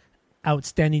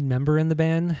outstanding member in the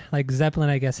band. Like Zeppelin,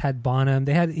 I guess, had Bonham.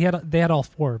 They had all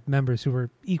 4 members who were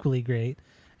equally great,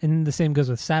 and the same goes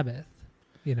with Sabbath.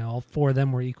 All 4 of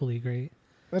them were equally great.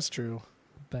 That's true.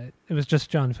 But it was just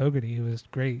John Fogerty who was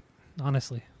great,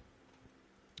 honestly.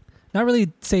 Not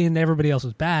really saying everybody else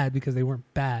was bad, because they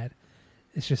weren't bad.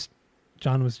 It's just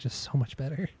John was just so much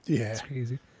better. Yeah, it's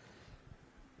crazy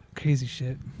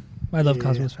shit. I love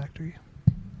Cosmos Factory.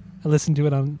 I listened to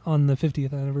it on the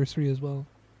 50th anniversary as well.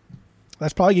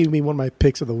 That's probably going to be one of my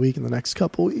picks of the week in the next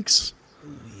couple weeks.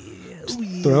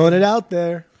 Throwing it out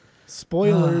there.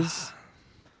 Spoilers.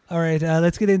 All right,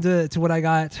 let's get into what I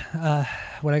got.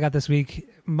 What I got this week.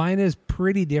 Mine is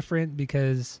pretty different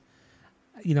because,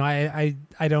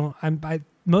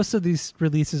 most of these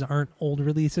releases aren't old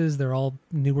releases. They're all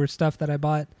newer stuff that I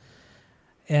bought.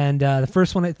 And the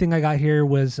first thing I got here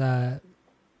was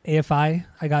AFI.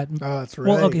 I got. Oh, that's right.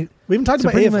 Well, okay. We haven't talked So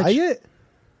about pretty AFI much- yet.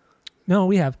 No,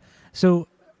 we have. So,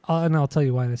 and I'll tell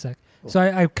you why in a sec. So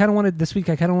I kind of wanted this week.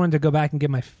 I kind of wanted to go back and get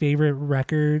my favorite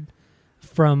record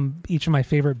from each of my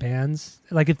favorite bands,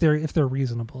 like if they're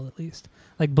reasonable at least.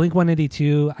 Like Blink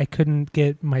 182, I couldn't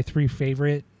get my three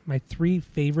favorite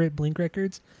Blink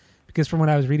records because from what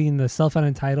I was reading, the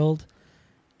Self-Untitled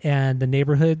and the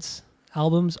Neighborhoods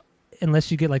albums, unless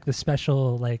you get like the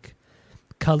special like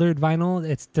colored vinyl,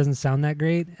 it doesn't sound that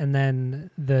great. And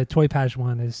then the Toy Patch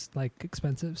one is like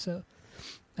expensive, so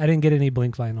I didn't get any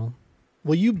Blink vinyl.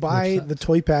 Will you buy the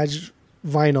Toy Patch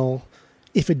vinyl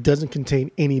if it doesn't contain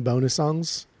any bonus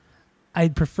songs?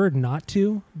 I'd prefer not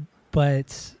to,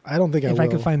 but I don't think if I I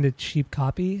will. could find a cheap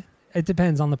copy, it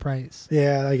depends on the price.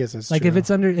 Yeah, I guess that's Like true. if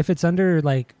it's under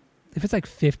like if it's like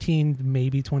 15,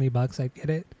 maybe $20, I get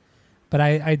it. But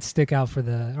I'd stick out for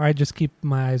I'd just keep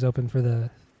my eyes open for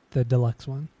the deluxe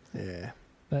one. Yeah.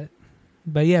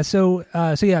 But yeah, so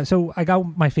I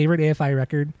got my favorite AFI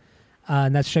record,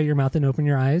 and that's "Shut Your Mouth and Open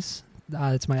Your Eyes."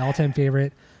 It's my all-time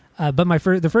favorite. But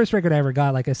the first record I ever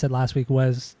got, like I said last week,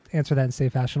 was "Answer That and Stay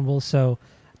Fashionable." So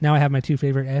now I have my two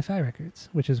favorite AFI records,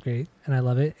 which is great, and I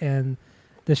love it. And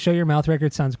this "Shut Your Mouth"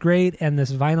 record sounds great, and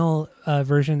this vinyl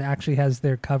version actually has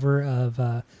their cover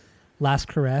of "Last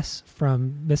Caress"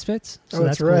 from Misfits. So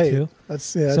that's right. cool too. That's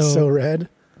so rad.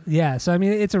 Yeah, so I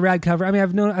mean, it's a rad cover. I mean,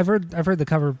 I've heard the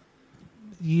cover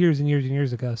years and years and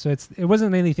years ago. So it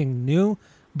wasn't anything new,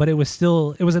 but it was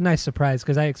a nice surprise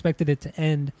because I expected it to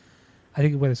end. I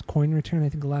think it was "Coin Return." I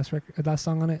think the last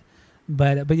song on it,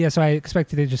 but yeah. So I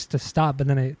expected it just to stop, but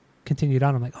then it continued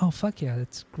on. I'm like, oh fuck yeah,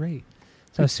 that's great.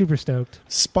 So I was super stoked.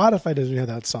 Spotify doesn't have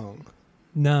that song.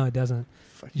 No, it doesn't.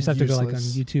 Fucking You just have to go like on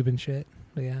useless. YouTube and shit.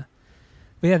 But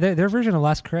yeah, their version of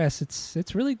 "Last Caress,"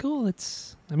 it's really cool. It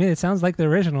sounds like the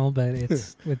original, but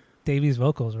it's with Davies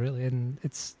vocals really, and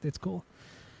it's cool.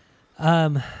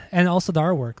 And also the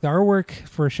artwork. The artwork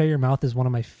for "Shut Your Mouth" is one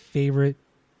of my favorite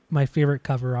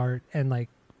cover art and like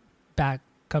back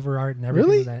cover art and everything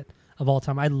Really? that of all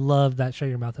time. I love that "Shut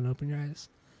Your Mouth and Open Your Eyes."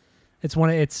 It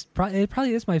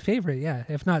probably is my favorite. Yeah,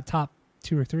 if not top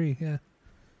 2 or 3. Yeah,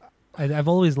 I've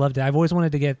always loved it. I've always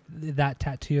wanted to get that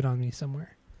tattooed on me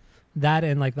somewhere. That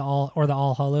and like the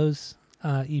All Hallows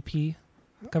EP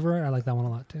cover art. I like that one a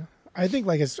lot too. I think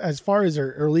like as far as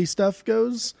their early stuff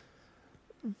goes,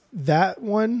 that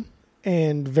one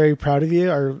and "Very Proud of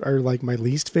You" are like my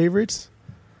least favorites.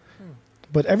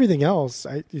 But everything else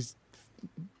is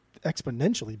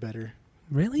exponentially better.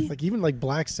 Really? Like even like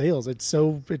 "Black Sails," it's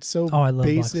so I love Black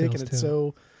basic Sails and too. it's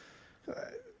so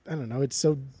I don't know, it's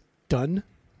so done,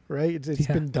 right? It's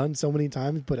Yeah. been done so many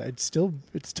times, but it's still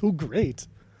great.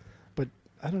 But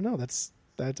I don't know.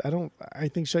 I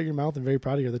think "Shut Your Mouth" and "Very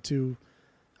Proud of You" are the two,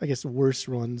 I guess, worst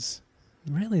ones.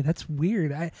 Really? That's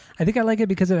weird. I think I like it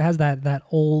because it has that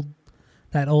old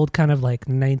kind of like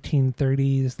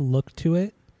 1930s look to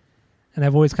it. And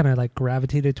I've always kind of like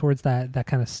gravitated towards that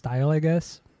kind of style, I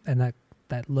guess, and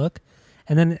that look.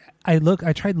 And then I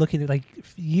tried looking at like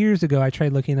years ago. I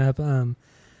tried looking up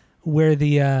where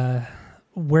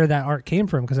that art came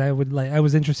from because I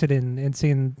was interested in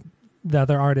seeing the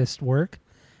other artist's work.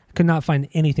 I could not find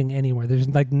anything anywhere. There's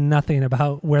like nothing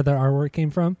about where the artwork came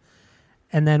from.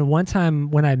 And then one time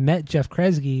when I met Jeff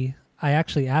Kresge, I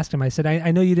actually asked him. I said,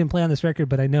 I know you didn't play on this record,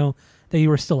 but I know that you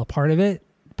were still a part of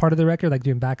the record, like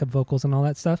doing backup vocals and all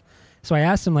that stuff. So I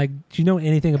asked him, like, do you know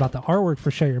anything about the artwork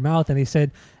for "Shut Your Mouth"? And he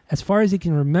said, as far as he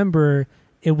can remember,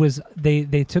 it was they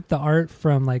took the art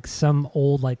from like some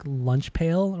old like lunch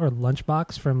pail or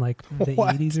lunchbox from like the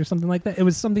What? 80s or something like that. It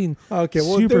was something Okay,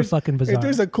 well, super there's- fucking bizarre. If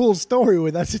there's a cool story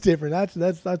with that's different.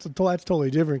 That's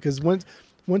totally different because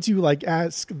once you like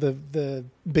ask the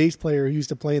bass player who used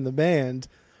to play in the band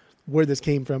where this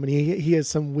came from, and he has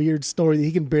some weird story that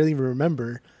he can barely even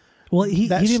remember. Well, he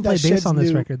didn't play bass on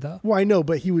this record though. Well, I know,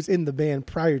 but he was in the band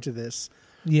prior to this,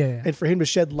 Yeah. and for him to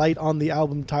shed light on the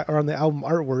album or on the album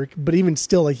artwork, but even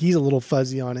still, like he's a little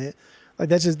fuzzy on it. Like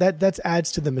that's just that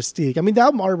adds to the mystique. I mean, the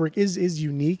album artwork is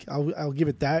unique. I'll give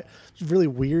it that. It's really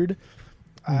weird.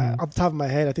 Off the top of my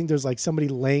head, I think there's like somebody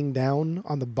laying down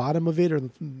on the bottom of it, or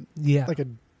Yeah. like a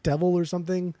devil or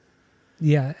something.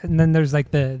 Yeah. And then there's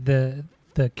like the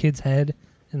kid's head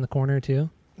in the corner too.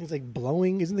 He's like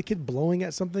blowing. Isn't the kid blowing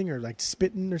at something or like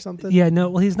spitting or something? Yeah, no,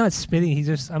 well, he's not spitting. He's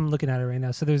just, I'm looking at it right now.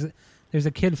 So there's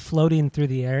a kid floating through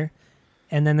the air,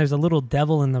 and then there's a little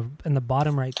devil in the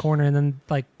bottom right corner, and then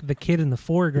like the kid in the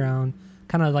foreground,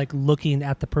 kind of like looking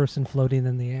at the person floating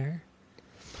in the air.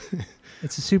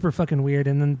 It's super fucking weird.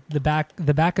 And then the back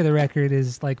of the record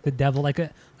is like the devil, like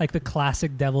the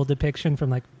classic devil depiction from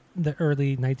like the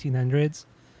early 1900s,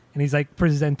 and he's like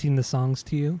presenting the songs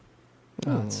to you.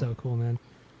 Oh, it's so cool, man.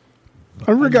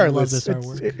 Regardless, I love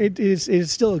this artwork. it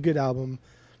is still a good album,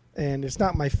 and it's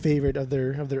not my favorite of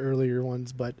their earlier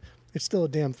ones, but it's still a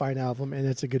damn fine album, and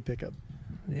it's a good pickup.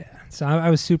 Yeah, so I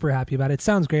was super happy about it. It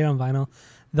sounds great on vinyl.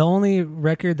 The only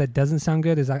record that doesn't sound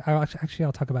good is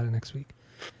I'll talk about it next week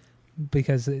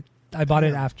because I bought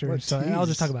it after, so I'll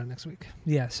just talk about it next week.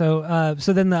 Yeah, so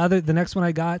then the next one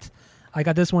I got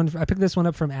this one. I picked this one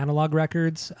up from Analog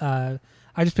Records.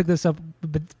 I just picked this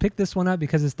one up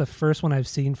because it's the first one I've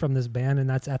seen from this band, and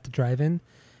that's At the Drive-In,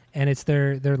 and it's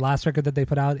their last record that they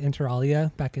put out, Inter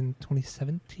Alia, back in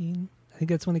 2017. I think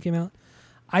that's when it came out.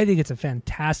 I think it's a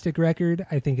fantastic record.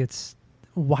 I think it's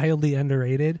wildly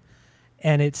underrated,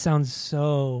 and it sounds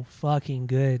so fucking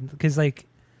good because like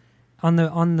on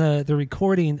the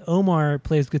recording, Omar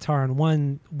plays guitar on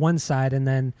one side, and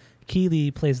then Keeley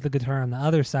plays the guitar on the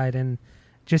other side, and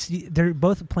just they're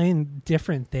both playing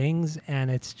different things,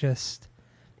 and it's just,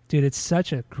 dude, it's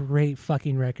such a great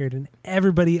fucking record, and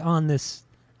everybody on this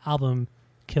album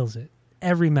kills it.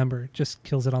 Every member just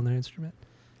kills it on their instrument.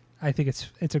 I think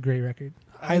it's a great record,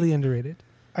 highly underrated.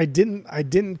 I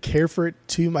didn't care for it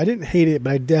too. I didn't hate it,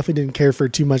 but I definitely didn't care for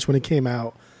it too much when it came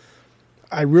out.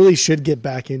 I really should get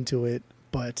back into it,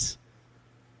 but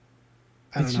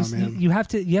I don't know, man. You have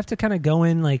to kind of go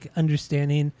in like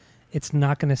understanding it's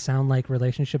not going to sound like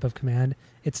Relationship of Command.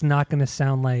 It's not going to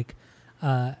sound like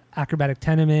Acrobatic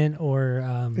Tenement or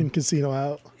In Casino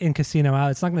Out.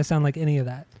 It's not going to sound like any of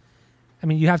that. I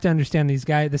mean, you have to understand these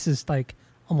guys. This is like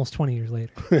almost 20 years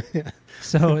later.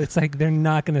 So it's like they're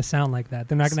not going to sound like that.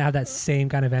 They're not going to have that same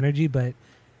kind of energy, but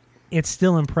it's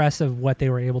still impressive what they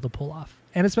were able to pull off.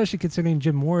 And especially considering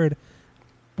Jim Ward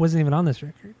wasn't even on this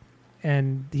record.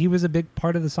 And he was a big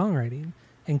part of the songwriting.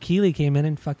 And Keeley came in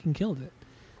and fucking killed it.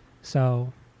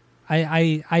 So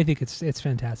I think it's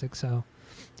fantastic. So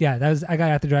yeah, I got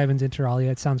At the Drive-In's Inter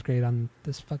Alia. It sounds great on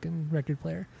this fucking record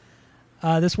player.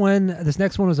 This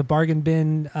next one was a bargain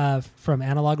bin from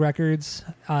Analog Records.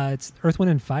 It's Earth,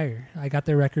 Wind and Fire. I got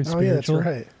their record Spiritual. Oh yeah, that's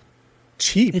right.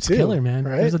 Cheap, it's too, killer, man.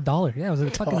 right? It was $1. Yeah, it was a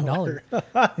fucking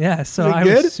 $1. Yeah, so I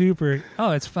good? was super.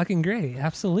 Oh, it's fucking great.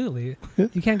 Absolutely,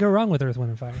 you can't go wrong with Earth, Wind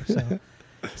and Fire. So,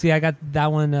 see, I got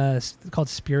that one called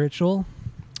Spiritual.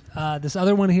 This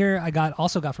other one here I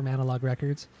also got from Analog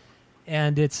Records,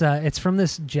 and it's from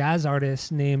this jazz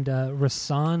artist named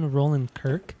Rahsaan Roland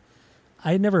Kirk.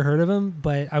 I had never heard of him,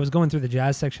 but I was going through the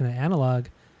jazz section at Analog,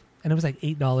 and it was like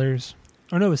 $8,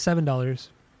 or no, it was $7,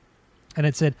 and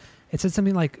it said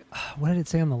something like, what did it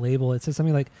say on the label? It said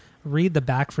something like, read the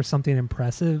back for something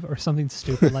impressive or something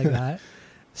stupid like that.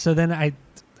 So then I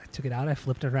took it out, I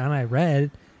flipped it around, I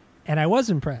read, and I was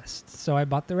impressed. So I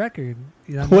bought the record.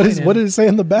 You know, what did it say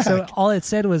on the back? So all it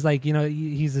said was like, you know,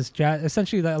 he's this jazz,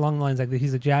 essentially along the lines like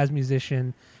he's a jazz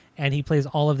musician, and he plays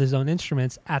all of his own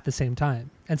instruments at the same time,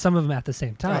 and some of them at the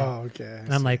same time. Oh, okay.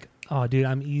 And I'm like, oh, dude,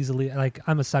 I'm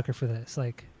a sucker for this.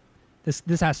 Like,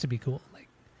 this has to be cool. Like,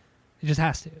 it just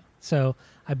has to. So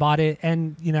I bought it,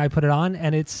 and you know, I put it on,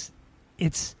 and it's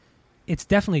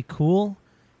definitely cool.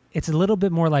 It's a little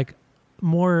bit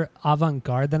more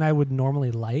avant-garde than I would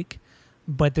normally like,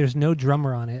 but there's no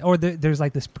drummer on it, or there's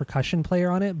like this percussion player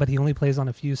on it, but he only plays on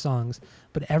a few songs.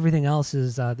 But everything else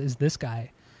is this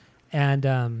guy,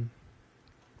 and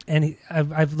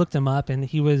I've looked him up, and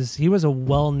he was a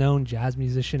well-known jazz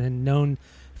musician and known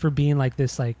for being like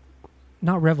this, like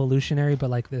not revolutionary,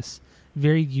 but like this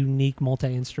very unique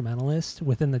multi-instrumentalist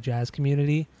within the jazz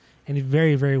community, and he's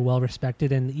very, very well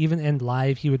respected. And even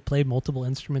live, he would play multiple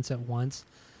instruments at once,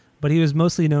 but he was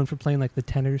mostly known for playing like the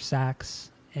tenor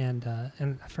sax and I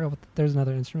forgot there's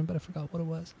another instrument, but I forgot what it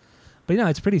was. But you know,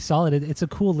 it's pretty solid. It's a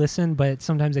cool listen, but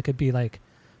sometimes it could be like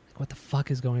what the fuck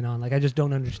is going on? Like, I just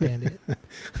don't understand it.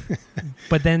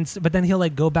 but then he'll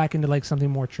like go back into like something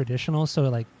more traditional, so it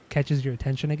like catches your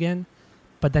attention again.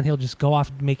 But then he'll just go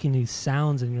off making these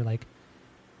sounds, and you're like,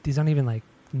 these aren't even like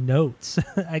notes.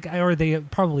 Or they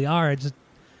probably are.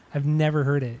 I've never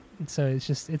heard it. And so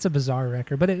it's a bizarre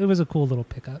record, but it was a cool little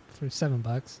pickup for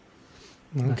 $7.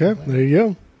 Okay, there you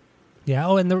go. Yeah.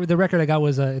 Oh, and the record I got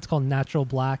was it's called Natural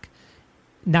Black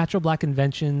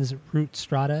Inventions Root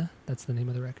Strata. That's the name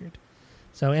of the record.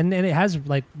 So and it has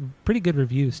like pretty good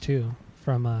reviews too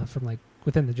from like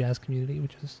within the jazz community,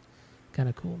 which is kind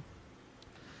of cool.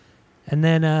 And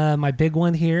then my big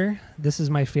one here, this is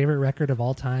my favorite record of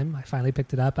all time. I finally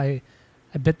picked it up. I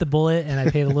bit the bullet, and I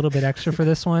paid a little bit extra for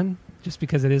this one just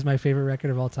because it is my favorite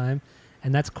record of all time,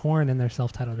 and that's Korn and their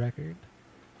self-titled record.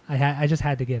 I just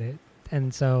had to get it.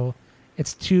 And so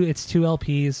it's two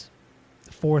LPs,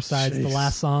 4 sides. Jeez.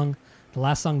 The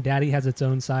last song Daddy has its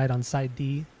own side on side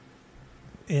D.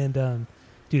 And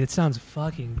dude, it sounds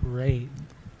fucking great.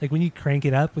 Like when you crank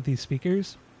it up with these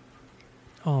speakers,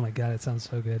 oh my god, it sounds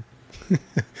so good.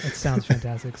 It sounds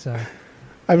fantastic. So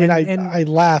I mean, I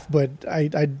laugh, but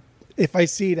I if I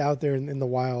see it out there in the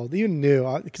wild, even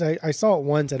new, because I saw it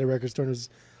once at a record store, and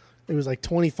it was like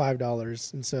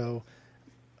 $25, and so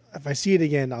if I see it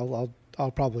again, I'll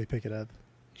probably pick it up.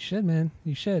 You should, man.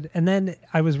 You should. And then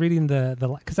I was reading the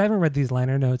because I haven't read these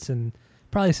liner notes and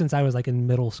probably since I was like in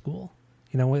middle school,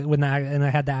 you know, and I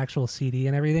had the actual CD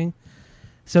and everything.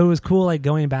 So it was cool, like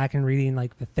going back and reading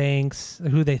like the thanks,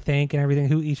 who they thank and everything,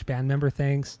 who each band member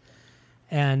thanks,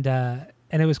 and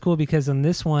it was cool because on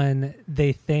this one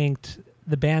the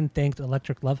band thanked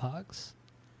Electric Love Hogs.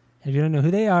 And if you don't know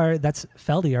who they are, that's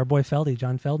Feldy, our boy Feldy,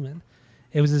 John Feldman.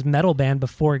 It was his metal band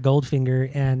before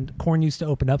Goldfinger, and Korn used to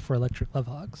open up for Electric Love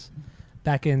Hogs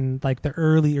back in like the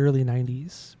early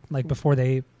 90s, like before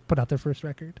they put out their first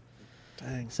record.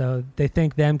 Dang. So they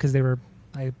thanked them because they were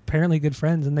apparently good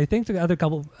friends, and they thanked another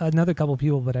couple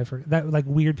people, but I forgot that, like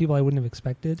weird people I wouldn't have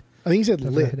expected. I think he said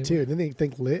Lit too. Didn't they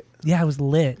think Lit? Yeah, it was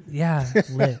Lit. Yeah,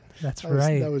 Lit. That's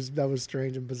right. That was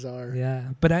strange and bizarre. Yeah,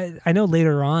 but I know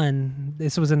later on,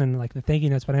 this wasn't in like the thank you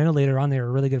notes, but I know later on they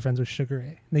were really good friends with Sugar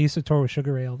Ray. They used to tour with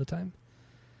Sugar Ray all the time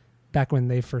back when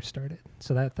they first started.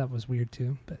 So that was weird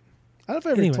too. But I don't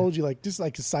know if I ever told you, like, just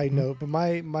like a side note, but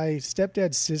my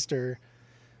stepdad's sister,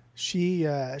 she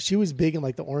was big in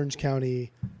like the Orange County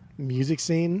music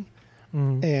scene,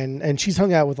 and she's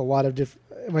hung out with a lot of different.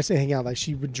 When I say hang out, like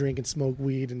she would drink and smoke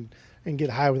weed and get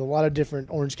high with a lot of different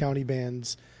Orange County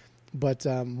bands. But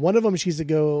one of them she used to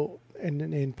go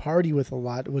and party with a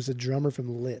lot was a drummer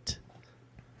from Lit.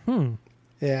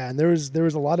 Yeah, and there was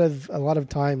a lot of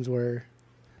times where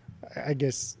I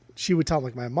guess she would tell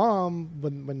like my mom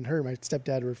when her and my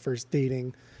stepdad were first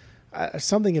dating,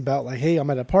 something about like, hey,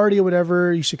 I'm at a party or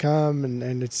whatever, you should come,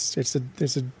 and it's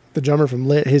the drummer from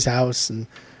Lit, his house, and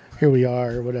here we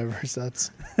are or whatever. So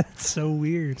that's so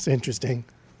weird. It's interesting.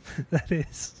 That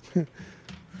is.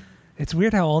 It's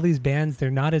weird how all these bands,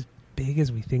 they're not as big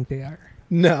as we think they are.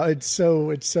 No, it's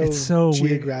so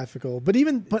geographical.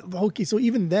 Weird. But okay, so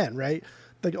even then, right?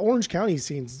 Like Orange County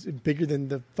scene's bigger than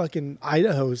the fucking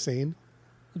Idaho scene.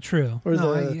 True. Or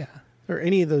or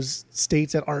any of those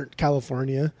states that aren't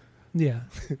California. Yeah.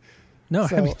 No,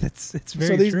 so, I mean it's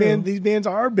very true. These bands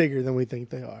are bigger than we think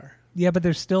they are. Yeah, but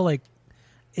they're still like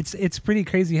it's pretty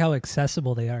crazy how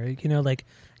accessible they are. You know, like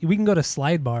we can go to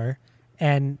Slide Bar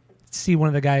and see one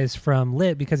of the guys from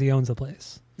Lit because he owns the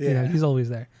place. Yeah. You know, he's always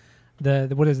there.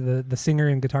 The singer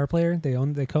and guitar player,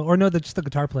 just the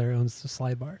guitar player owns the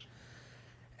Slide Bar.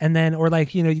 And then, or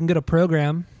like, you know, you can go to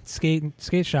Program, skate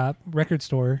shop, record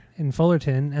store in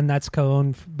Fullerton, and that's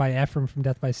co-owned by Ephraim from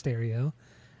Death by Stereo.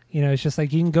 You know, it's just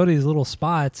like you can go to these little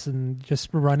spots and just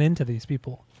run into these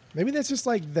people. Maybe that's just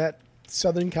like that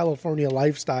Southern California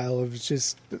lifestyle of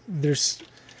just there's,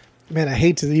 man, I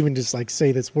hate to even just like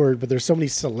say this word, but there's so many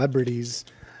celebrities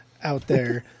out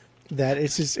there that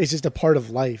it's just a part of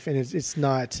life, and it's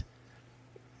not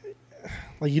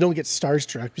like you don't get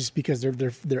starstruck just because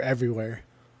they're everywhere.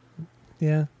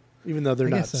 Yeah, even though they're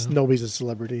not. So. Nobody's a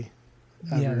celebrity.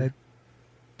 Ever.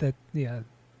 Yeah,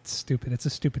 it's stupid. It's a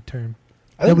stupid term.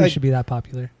 Nobody should be that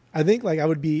popular. I think like I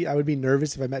would be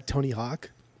nervous if I met Tony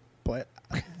Hawk, but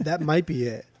that might be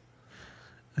it.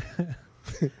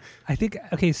 I think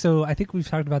we've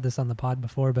talked about this on the pod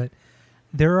before, but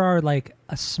there are like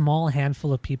a small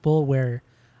handful of people where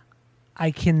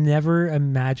I can never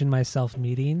imagine myself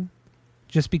meeting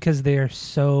just because they are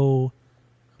so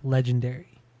legendary.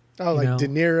 Oh, like De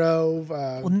Niro,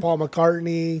 Paul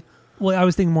McCartney. Well, I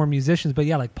was thinking more musicians, but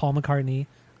yeah, like Paul McCartney.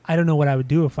 I don't know what I would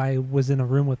do if I was in a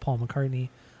room with Paul McCartney,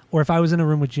 or if I was in a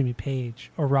room with Jimmy Page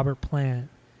or Robert Plant,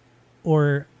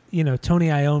 or, you know, Tony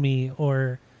Iommi,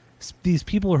 or these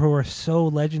people who are so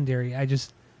legendary.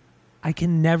 I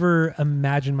can never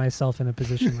imagine myself in a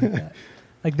position like that.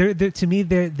 Like they're to me,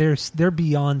 they're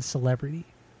beyond celebrity.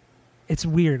 It's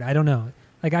weird. I don't know.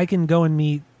 Like I can go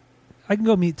meet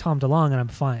Tom DeLonge and I'm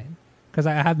fine because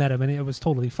I have met him and it was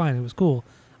totally fine. It was cool.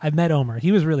 I've met Omar.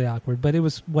 He was really awkward, but it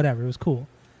was whatever. It was cool.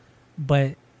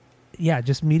 But yeah,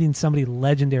 just meeting somebody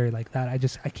legendary like that, I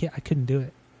couldn't do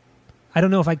it. I don't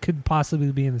know if I could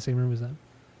possibly be in the same room as them.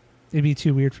 It'd be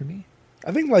too weird for me.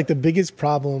 I think like the biggest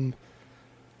problem,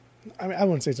 I mean, I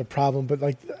wouldn't say it's a problem, but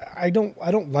like I don't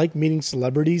like meeting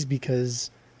celebrities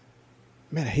because,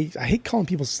 man, I hate calling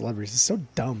people celebrities. It's so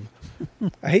dumb.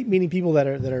 I hate meeting people that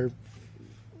are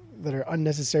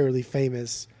unnecessarily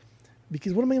famous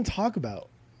because what am I going to talk about?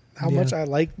 How much I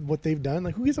like what they've done?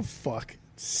 Like, who gives a fuck?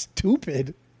 It's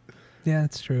stupid. Yeah,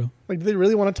 that's true. Like, do they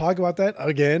really want to talk about that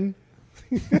again?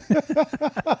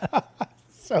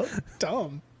 So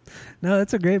dumb. No,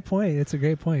 that's a great point. It's a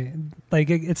great point. Like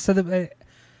it's so that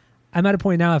I'm at a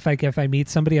point now. If I meet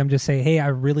somebody, I'm just say, hey, I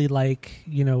really like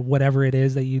whatever it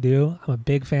is that you do. I'm a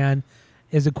big fan.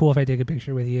 Is it cool if I take a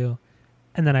picture with you?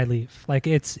 And then I leave. Like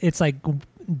it's like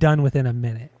done within a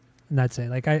minute, and that's it.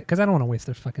 Like because I don't want to waste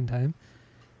their fucking time.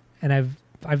 And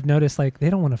I've noticed like they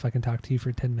don't want to fucking talk to you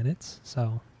for 10 minutes.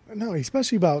 So no,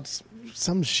 especially about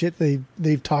some shit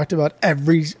they've talked about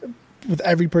with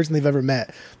every person they've ever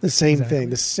met. The same thing,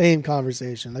 the same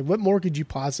conversation. Like what more could you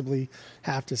possibly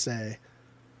have to say?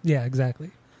 Yeah,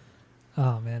 exactly.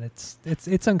 Oh man,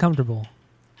 it's uncomfortable.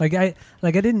 Like I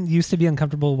didn't used to be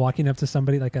uncomfortable walking up to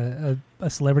somebody like a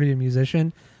celebrity or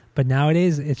musician, but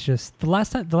nowadays it's just the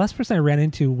last person I ran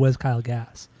into was Kyle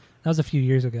Gass. That was a few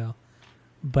years ago.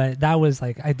 But that was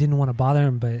like I didn't want to bother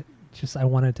him, but just I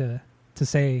wanted to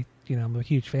say, I'm a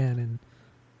huge fan and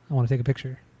I want to take a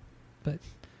picture. But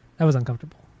that was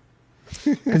uncomfortable.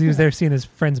 Because he was there seeing his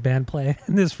friend's band play,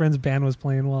 and his friend's band was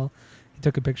playing while he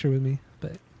took a picture with me.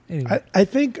 But anyway. I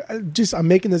think I'm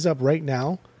making this up right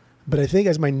now, but I think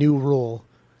as my new rule,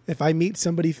 if I meet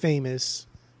somebody famous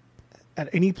at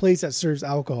any place that serves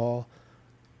alcohol,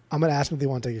 I'm going to ask them if they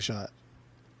want to take a shot.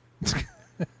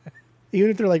 Even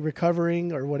if they're like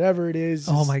recovering or whatever it is.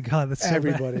 Oh my God, that's so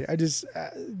everybody. Bad. I just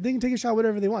they can take a shot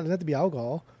whatever they want. It doesn't have to be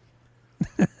alcohol.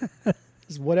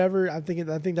 Just whatever. I think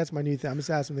that's my new thing. I'm just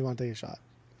asking if they want to take a shot.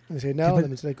 And they say no, and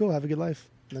then it's like, cool, have a good life,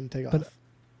 and then take off.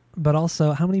 But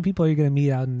also, how many people are you going to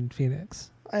meet out in Phoenix?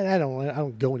 I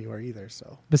don't go anywhere either.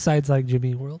 So besides like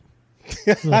Jimmy World,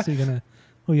 who else are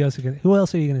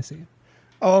you gonna see?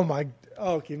 Oh my.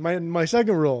 Okay, my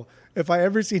second rule. If I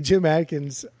ever see Jim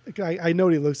Adkins, I know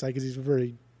what he looks like because he's a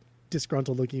very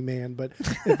disgruntled looking man. But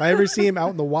if I ever see him out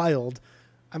in the wild,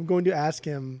 I'm going to ask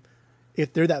him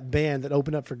if they're that band that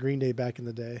opened up for Green Day back in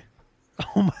the day.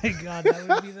 Oh my God, that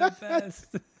would be the best.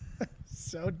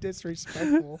 So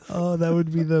disrespectful. Oh, that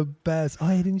would be the best. Oh,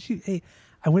 hey, didn't you? Hey,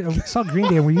 I saw Green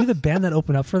Day. Were you the band that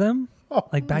opened up for them?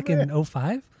 Like back in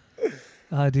 2005?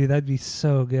 Oh, dude, that'd be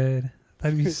so good.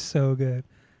 That'd be so good.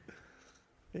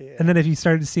 Yeah. And then if you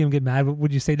started to see him get mad,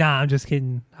 would you say, "Nah, I'm just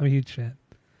kidding. I'm a huge fan"?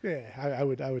 Yeah, I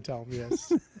would tell him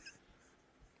yes.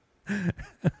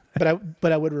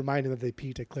 but I would remind him that they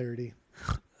peaked at Clarity.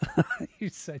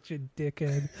 You're such a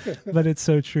dickhead. But it's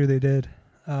so true they did.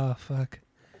 Oh fuck.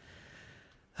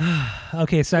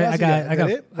 Okay, so I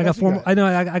got four more,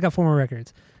 I got 4 more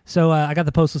records. So I got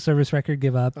the Postal Service record,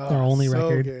 Give Up, their only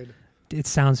record. Good. It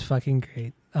sounds fucking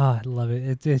great. Oh, I love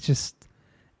it. It just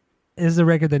is a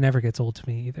record that never gets old to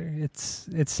me either.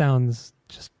 It sounds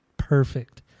just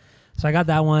perfect. So I got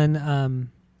that one.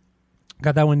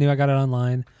 Got that one new. I got it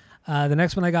online. The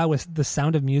next one I got was the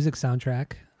Sound of Music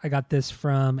soundtrack. I got this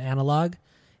from Analog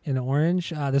in orange.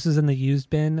 This is in the used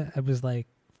bin. It was like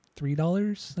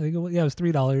 $3. I think it was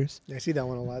 $3. Yeah, I see that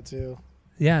one a lot too.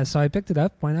 Yeah, so I picked it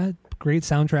up. Why not? Great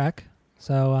soundtrack.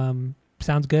 So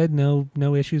sounds good.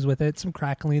 No issues with it. Some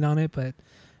crackling on it, but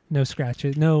no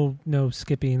scratches. No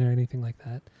skipping or anything like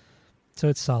that. So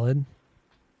it's solid.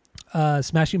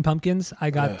 Smashing Pumpkins.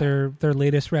 I got their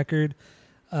latest record,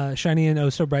 Shiny and Oh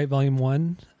So Bright Volume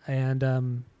 1,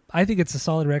 and I think it's a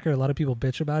solid record. A lot of people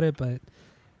bitch about it, but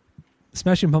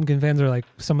Smashing Pumpkin fans are like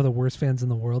some of the worst fans in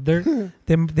the world.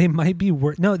 They might be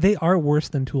worse. No, they are worse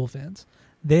than Tool fans.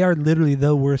 They are literally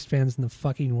the worst fans in the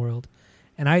fucking world.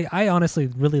 And I honestly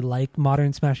really like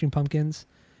modern Smashing Pumpkins,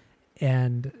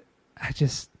 and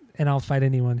I'll fight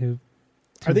anyone who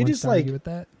are they just like with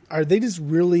that. Are they just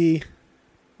really,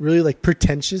 really like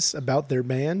pretentious about their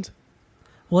band?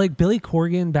 Well, like Billy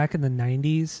Corgan back in the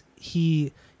 90s,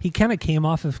 he kind of came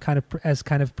off of kind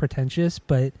of pretentious,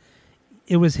 but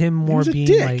it was him more being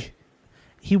dick. Like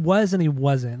he was and he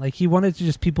wasn't. Like he wanted to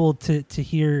just people to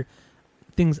hear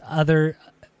things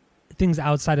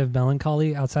outside of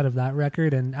Melancholy, outside of that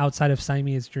record, and outside of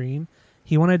Siamese Dream.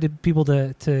 He wanted people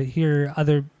to hear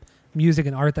other music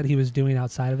and art that he was doing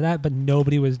outside of that, but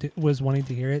nobody was wanting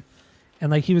to hear it. And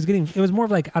like it was more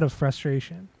of like out of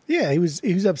frustration. Yeah, he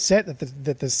was upset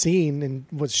that the scene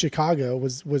in Chicago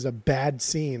was a bad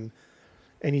scene,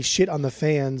 and he shit on the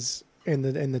fans in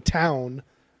the town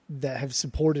that have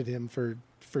supported him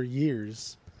for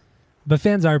years. But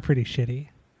fans are pretty shitty.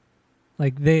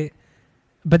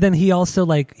 But then he also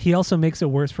makes it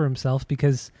worse for himself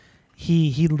because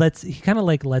he kind of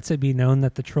lets it be known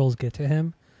that the trolls get to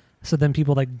him. So then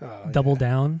people double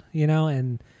down,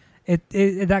 and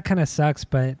it that kind of sucks.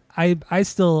 But I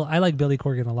like Billy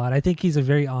Corgan a lot. I think he's a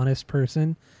very honest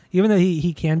person, even though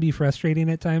he can be frustrating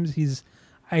at times.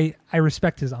 I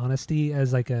respect his honesty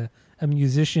as like a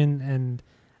musician and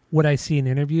what I see in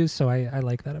interviews. So I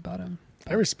like that about him.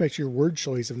 I respect your word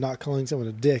choice of not calling someone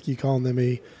a dick. You calling them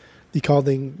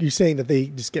you're saying that they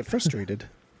just get frustrated.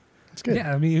 That's good.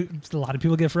 Yeah, I mean, a lot of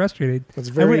people get frustrated. That's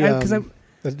very, that's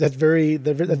very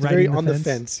Riding on the the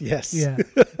fence. fence. Yes. Yeah.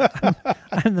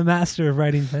 I'm the master of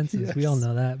riding fences. Yes. We all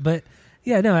know that. But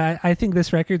yeah, no, I think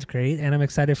this record's great, and I'm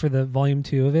excited for the volume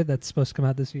 2 of it that's supposed to come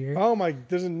out this year. Oh my!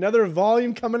 There's another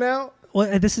volume coming out.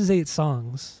 Well, this is 8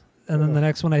 songs, and then the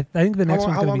next one, I think the next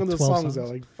one's how going long to are be those 12 songs songs.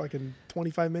 though? Like fucking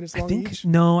 25 minutes I long think each.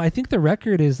 no, I think the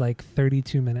record is like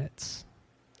 32 minutes.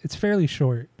 It's fairly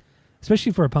short,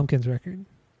 especially for a Pumpkins record.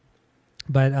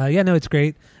 But yeah, no, it's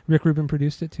great. Rick Rubin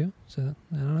produced it too, so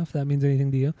I don't know if that means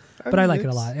anything to you, but I like it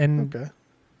a lot. And okay.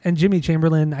 and Jimmy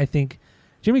Chamberlin, I think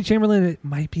Jimmy Chamberlin, it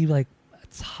might be like a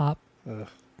top. Ugh.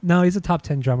 No, he's a top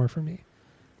 10 drummer for me.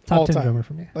 Top All 10 time. drummer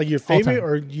for me. Like your All favorite, time.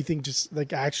 or do you think just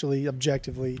like actually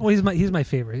objectively? Well, he's my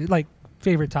favorite. Like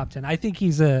favorite top 10. I think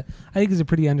he's a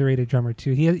pretty underrated drummer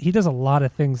too. He does a lot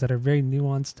of things that are very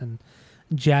nuanced and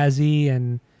jazzy,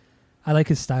 and I like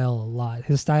his style a lot.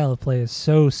 His style of play is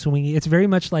so swingy. It's very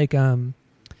much like Tim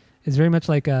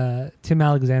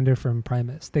Alexander from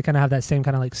Primus. They kind of have that same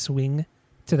kind of like swing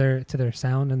to their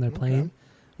sound and their playing,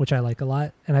 which I like a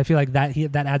lot. And I feel like that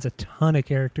adds a ton of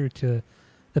character to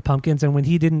the Pumpkins. And when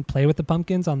he didn't play with the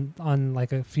Pumpkins on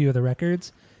like a few of the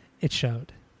records, it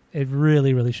showed. It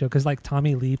really, really showed. Because like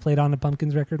Tommy Lee played on a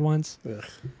Pumpkins record once. Ugh.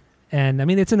 And I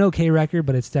mean, it's an okay record,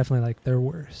 but it's definitely like their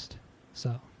worst.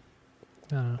 So, I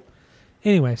don't know.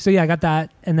 Anyway, so yeah, I got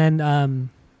that. And then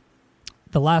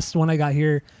the last one I got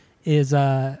here is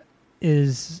last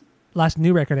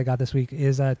new record I got this week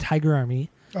is Tiger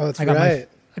Army. Oh, that's I got right.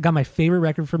 I got my favorite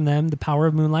record from them, The Power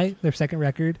of Moonlight, their second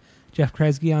record. Jeff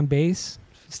Kresge on bass,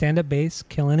 stand-up bass,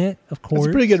 killing it, of course. That's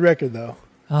a pretty good record, though.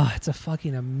 Oh, it's a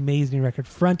fucking amazing record.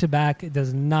 Front to back, it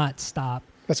does not stop.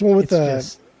 That's the one with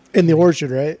In the Orchard,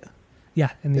 right?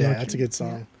 Yeah, in the Yeah, Orchard. that's a good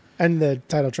song. And the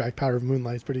title track, Power of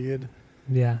Moonlight, is pretty good.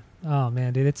 Yeah. Oh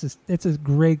man, dude, it's a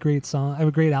great song. I have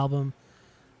a great album,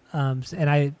 and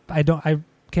I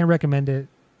can't recommend it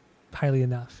highly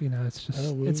enough. You know, it's just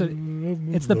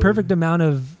it's the perfect amount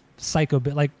of like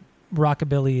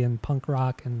rockabilly and punk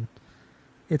rock, and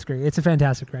it's great. It's a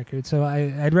fantastic record. So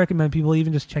I'd recommend people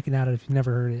even just checking it out if you've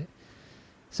never heard it.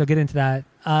 So get into that.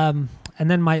 And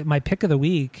then my pick of the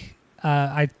week,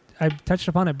 I touched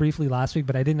upon it briefly last week,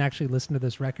 but I didn't actually listen to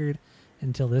this record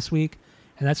until this week.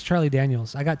 And that's Charlie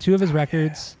Daniels. I got 2 of his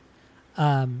records.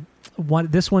 So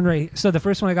the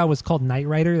first one I got was called Night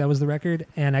Rider. That was the record.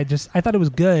 And I thought it was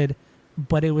good,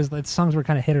 but the songs were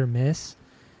kind of hit or miss.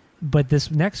 But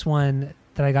this next one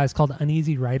that I got is called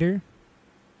Uneasy Rider.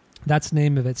 That's the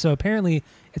name of it. So apparently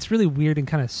it's really weird and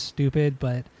kind of stupid,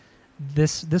 but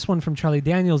this one from Charlie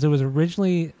Daniels, it was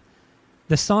originally,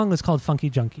 the song is called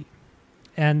Funky Junkie.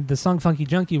 And the song Funky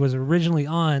Junkie was originally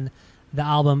on the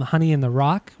album Honey in the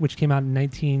Rock, which came out in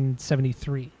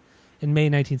 1973. In May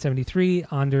 1973,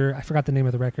 under, I forgot the name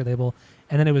of the record label,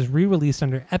 and then it was re-released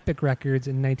under Epic Records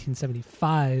in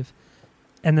 1975,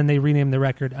 and then they renamed the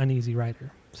record Uneasy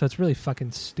Rider. So it's really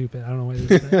fucking stupid. I don't know what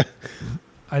it is.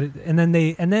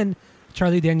 and then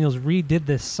Charlie Daniels redid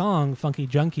this song, Funky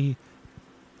Junkie,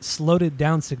 slowed it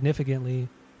down significantly,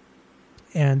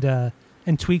 and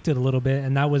tweaked it a little bit,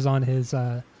 and that was on his...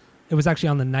 it was actually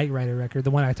on the Night Rider record,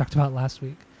 the one I talked about last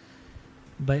week.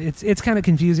 But it's kind of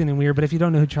confusing and weird. But if you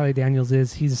don't know who Charlie Daniels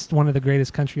is, he's one of the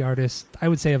greatest country artists, I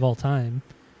would say, of all time.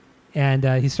 And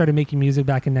he started making music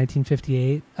back in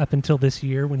 1958 up until this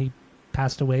year when he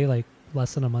passed away like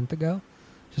less than a month ago.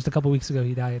 Just a couple weeks ago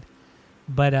he died.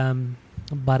 But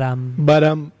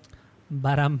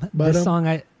this song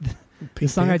I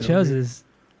chose is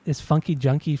Funky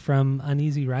Junkie from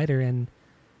Uneasy Rider, and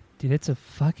dude, it's a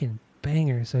fucking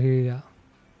banger. So here you go.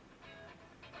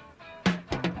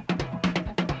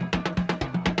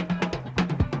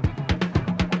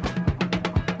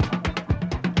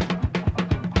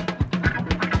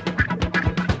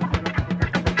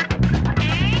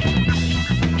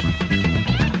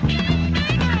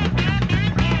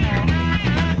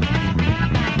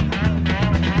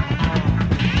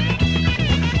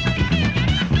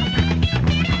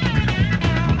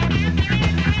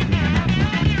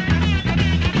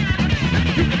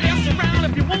 You can mess around.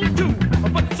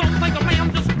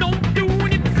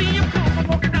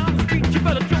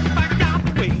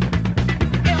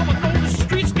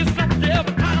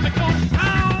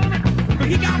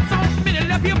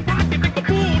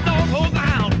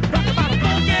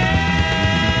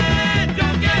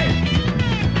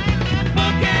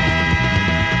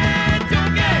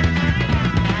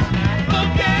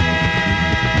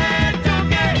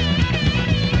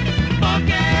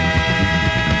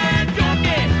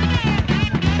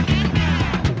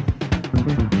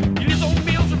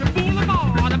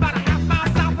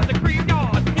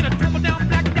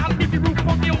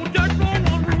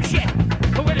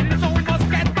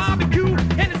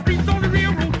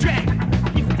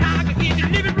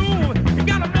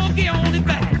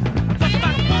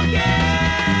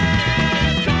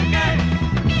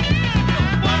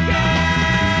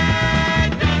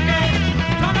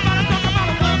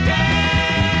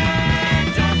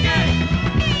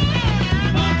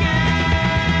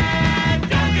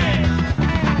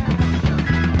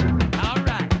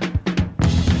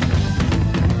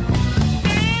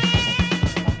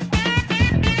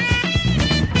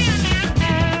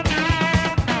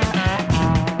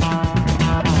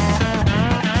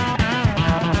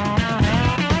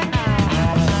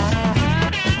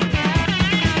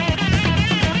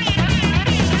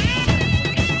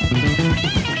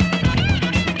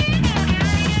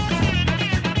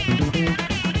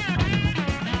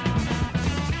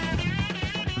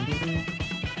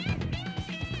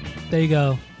 There you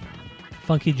go.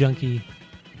 Funky Junkie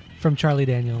from Charlie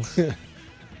Daniels.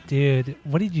 Dude,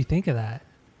 what did you think of that?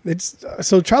 It's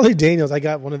so Charlie Daniels. I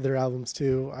got one of their albums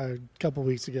too a couple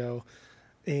weeks ago,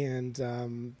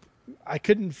 and I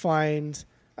couldn't find.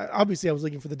 Obviously, I was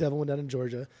looking for The Devil Went Down in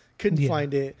Georgia. Couldn't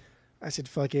find it. I said,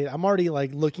 "Fuck it." I'm already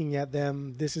like looking at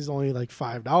them. This is only like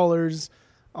 $5.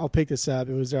 I'll pick this up.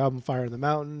 It was their album Fire in the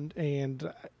Mountain,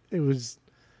 and it was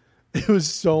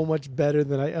so much better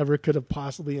than I ever could have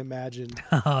possibly imagined.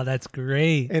 Oh, that's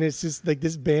great. And it's just like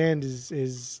this band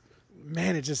is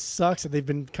man, it just sucks that they've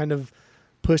been kind of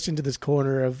pushed into this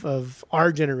corner of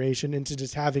our generation into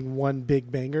just having one big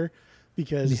banger,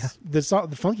 because the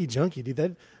Funky Junkie,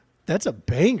 dude, that's a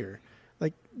banger.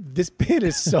 Like, this band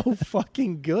is so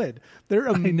fucking good. They're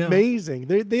amazing.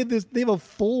 They have a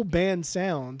full band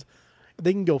sound.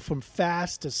 They can go from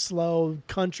fast to slow,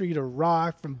 country to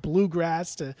rock, from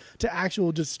bluegrass to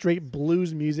actual just straight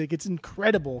blues music. It's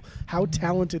incredible how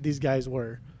talented these guys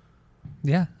were.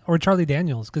 Yeah, or Charlie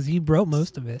Daniels, because he wrote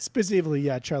most of it.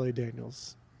 Specifically, Charlie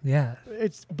Daniels. Yeah,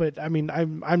 but I mean,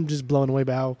 I'm just blown away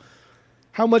by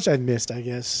how much I've missed, I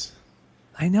guess.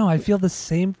 I know. I feel the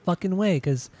same fucking way,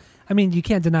 because I mean, you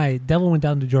can't deny Devil Went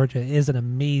Down to Georgia is an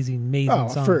amazing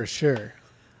song. Oh, for sure.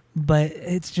 But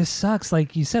it just sucks,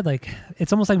 like you said. Like,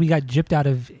 it's almost like we got gypped out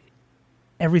of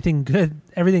everything good,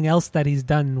 everything else that he's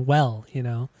done well. You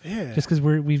know, just because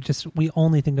we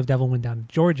only think of Devil Went Down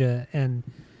to Georgia. And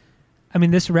I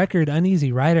mean, this record,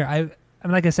 Uneasy Rider, I mean,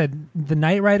 like I said, the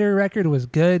Night Rider record was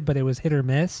good, but it was hit or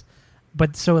miss.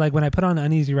 But so, like, when I put on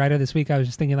Uneasy Rider this week, I was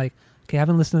just thinking, like, okay, I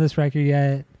haven't listened to this record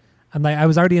yet. I'm like, I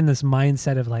was already in this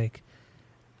mindset of like,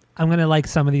 I'm gonna like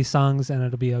some of these songs and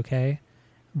it'll be okay.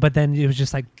 But then it was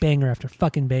just like banger after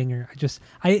fucking banger.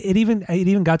 It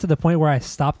even got to the point where I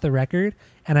stopped the record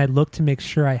and I looked to make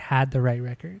sure I had the right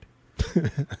record.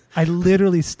 I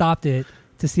literally stopped it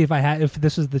to see if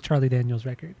this was the Charlie Daniels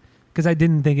record, because I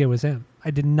didn't think it was him.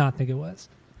 I did not think it was.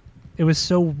 It was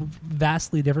so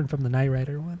vastly different from the Night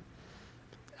Rider one.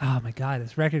 Oh my God,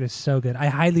 this record is so good. I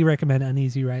highly recommend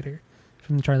Uneasy Rider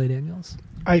from Charlie Daniels.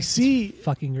 It's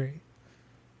fucking great.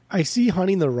 I see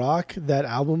Hunting the Rock, that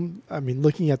album. I mean,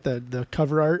 looking at the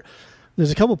cover art, there's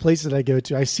a couple places that I go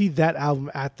to. I see that album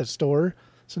at the store.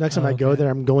 So next time I go there,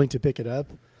 I'm going to pick it up.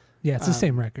 Yeah, it's the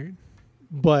same record.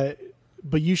 But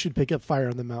you should pick up Fire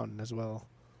on the Mountain as well.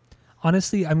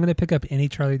 Honestly, I'm going to pick up any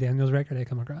Charlie Daniels record I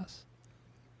come across.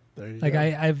 There you go.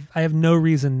 I have no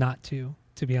reason not to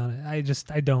be honest.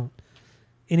 I don't.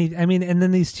 And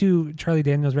then these two Charlie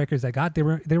Daniels records I got, they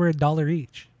were $1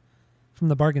 each from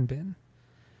the bargain bin.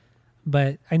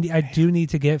 But I do need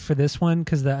to get for this one,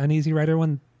 because the Uneasy Rider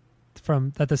one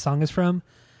that the song is from,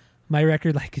 my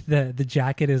record, like the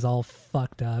jacket is all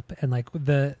fucked up, and like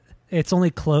it's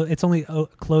only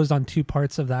closed on two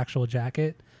parts of the actual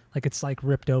jacket, like it's like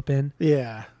ripped open.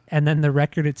 Yeah. And then the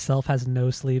record itself has no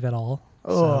sleeve at all.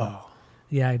 Oh.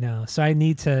 Yeah, I know. So I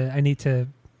need to.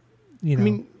 You know, I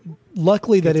mean,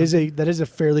 luckily that is a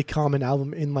fairly common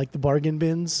album in like the bargain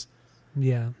bins.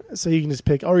 Yeah. So you can just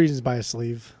pick, or you just buy a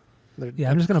sleeve.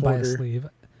 I'm just gonna buy a sleeve.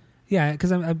 Yeah,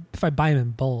 because if I buy them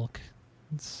in bulk,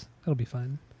 it'll be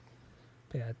fun.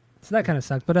 But yeah, so that kind of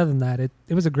sucked. But other than that,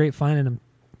 it was a great find, and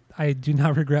I do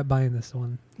not regret buying this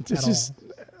one. It's just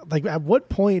like, at what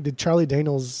point did Charlie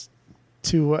Daniels,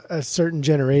 to a certain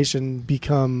generation,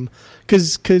 become,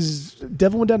 because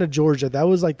Devil Went Down to Georgia, that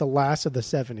was like the last of the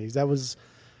 70s. That was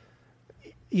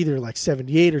either like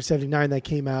 78 or 79 that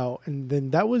came out, and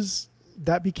then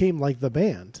that became like the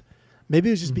band. Maybe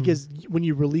it was just because when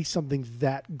you release something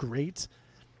that great,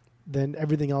 then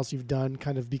everything else you've done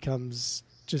kind of becomes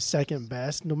just second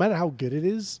best, no matter how good it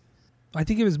is. I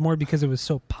think it was more because it was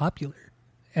so popular,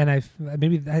 and it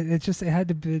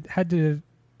had to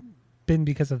been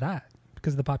because of that,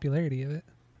 because of the popularity of it.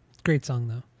 Great song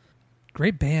though,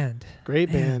 great band, great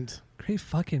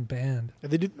fucking band.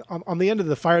 They did on the end of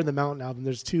the Fire in the Mountain album.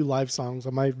 There's 2 live songs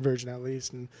on my version at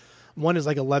least, and one is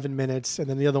like 11 minutes, and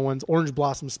then the other one's Orange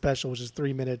Blossom Special, which is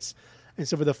 3 minutes. And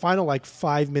so for the final like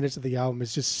 5 minutes of the album,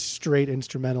 it's just straight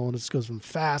instrumental, and it just goes from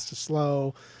fast to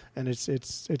slow, and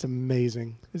it's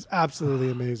amazing. It's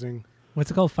absolutely amazing.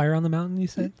 What's it called? Fire on the Mountain, you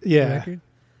said? Yeah. Record?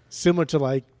 Similar to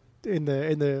like in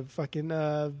the fucking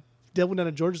Devil Went Down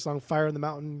to Georgia song, Fire on the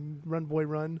Mountain, Run Boy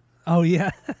Run. Oh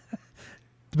yeah.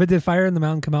 But did Fire on the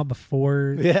Mountain come out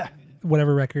before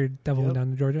whatever record Devil Went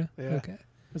Down to Georgia? Yeah. Okay.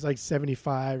 It was like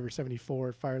 75 or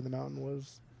 74, Fire in the Mountain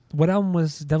was. What album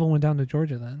was Devil Went Down to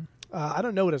Georgia then? I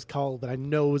don't know what it's called, but I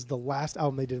know it was the last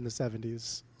album they did in the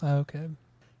 70s. Okay.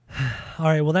 All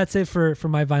right, well, that's it for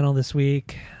my vinyl this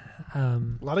week. A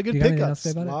lot of good pickups.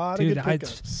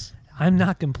 I'm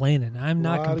not complaining. I'm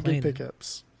not complaining. A lot of good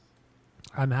pickups.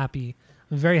 I'm happy.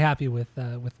 I'm very happy with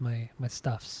my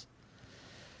stuffs.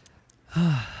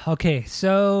 Okay,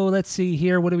 so let's see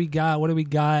here. What do we got?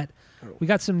 We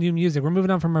got some new music. We're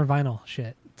moving on from our vinyl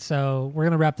shit. So we're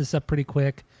gonna wrap this up pretty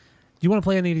quick. Do you want to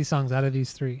play any of these songs out of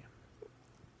these three?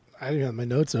 I didn't have my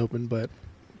notes open, but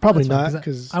probably not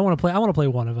because I want to play. I want to play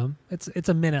one of them. It's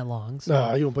a minute long. So.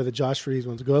 No, you want to play the Josh Freese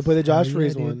one? So go ahead, play the Josh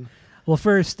Freese one. Well,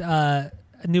 first, a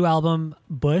new album,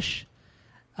 Bush.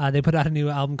 They put out a new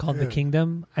album called The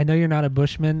Kingdom. I know you're not a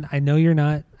Bushman. I know you're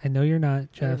not,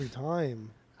 Jeff. Every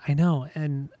time. I know,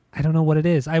 and I don't know what it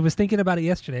is. I was thinking about it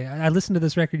yesterday. I listened to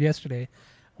this record yesterday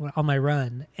on my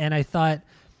run, and I thought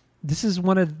this is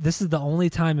the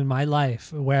only time in my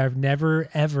life where I've never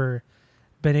ever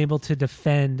been able to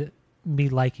defend me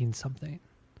liking something.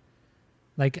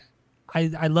 Like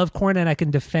I love Korn, and I could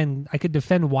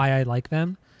defend why I like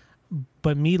them,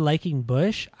 but me liking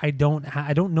Bush, I don't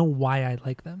know why I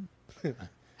like them.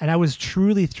 And I was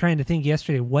truly trying to think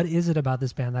yesterday, what is it about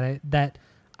this band that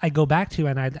I go back to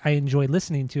and I enjoy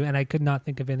listening to, and I could not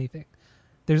think of anything.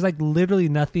 There's like literally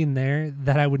nothing there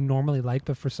that I would normally like,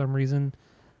 but for some reason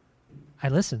I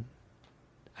listen.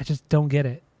 I just don't get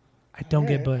it. I don't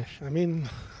get Bush. I mean,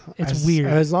 it's weird.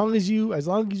 As long as you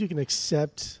can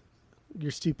accept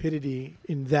your stupidity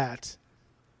in that,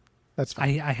 that's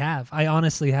fine. I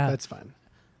honestly have. That's fine.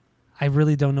 I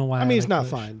really don't know why. I mean, it's not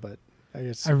Bush. fine, but I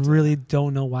guess I really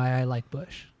don't know why I like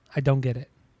Bush. I don't get it.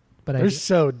 But they're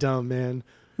so dumb, man.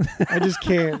 I just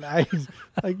can't. I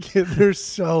can't. They're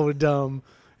so dumb.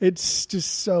 It's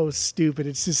just so stupid.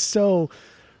 It's just so.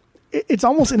 It's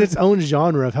almost in its own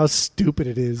genre of how stupid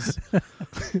it is.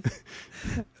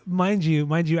 Mind you,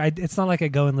 it's not like I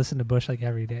go and listen to Bush like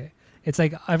every day. It's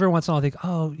like every once in a while I think,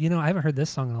 oh, I haven't heard this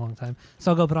song in a long time.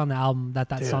 So I'll go put on the album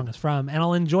that song is from, and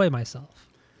I'll enjoy myself.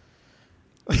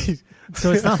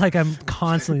 So it's not like I'm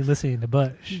constantly listening to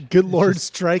Bush. Good Lord,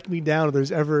 strike me down if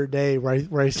there's ever a day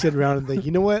where I sit around and think,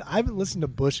 you know what? I haven't listened to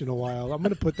Bush in a while. I'm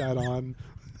going to put that on.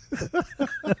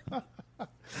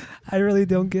 I really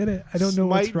don't get it. I don't know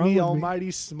what's wrong with me.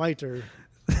 Almighty Smiter.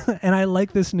 And I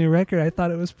like this new record. I thought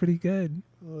it was pretty good.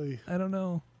 Oy. I don't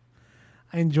know.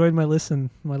 I enjoyed my listen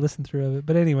through of it.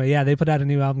 But anyway, yeah, they put out a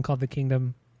new album called The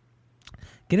Kingdom.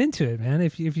 Get into it, man.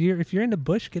 If you're into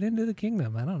Bush, get into The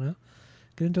Kingdom. I don't know.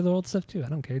 Get into the old stuff too. I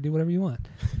don't care. Do whatever you want.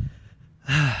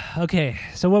 Okay,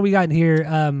 so what we got in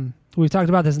here, we've talked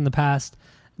about this in the past.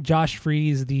 Josh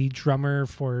Freese, the drummer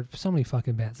for so many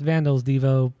fucking bands. Vandals,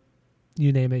 Devo,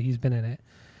 you name it, he's been in it.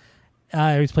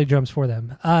 He's played drums for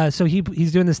them. So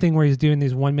he's doing this thing where he's doing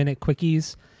these 1 minute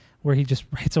quickies where he just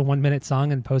writes a 1 minute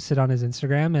song and posts it on his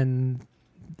Instagram, and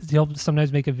he'll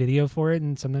sometimes make a video for it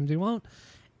and sometimes he won't.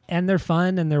 And they're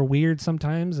fun and they're weird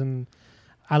sometimes, and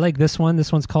I like this one.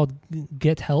 This one's called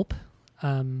Get Help.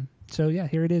 So yeah,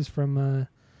 here it is from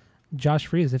Josh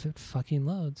Freese, if it fucking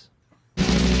loads.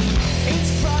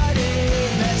 It's Friday,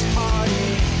 let's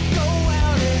party. Go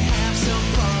out and have some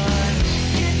fun.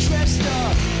 Get dressed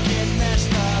up, get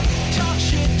messed up. Talk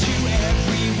shit to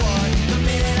everyone. The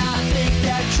minute I think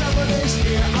that trouble is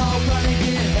here, I'll run and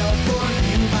get help for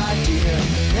you, my dear.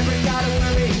 Never gotta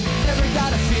worry, never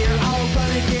gotta fear. I'll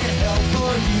run and get help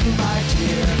for you, my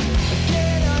dear.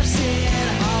 Get us in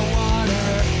hot water,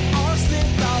 or slip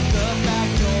out the back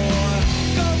door.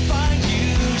 Go find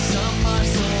you some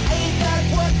muscle. Ain't that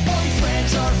what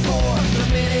boyfriends are for? The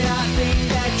minute I think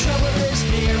that trouble is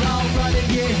near, I'll run and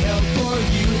get help for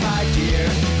you, my dear.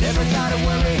 Never gotta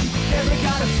worry, never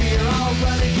gotta fear. I'll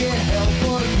run and get help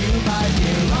for you, my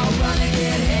dear. I'll run and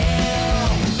get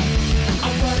help.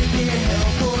 I'll run and get help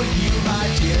for you, my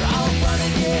dear. I'll run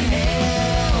and get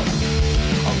help.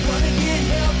 I'll run and get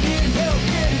help, get help,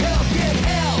 get help, get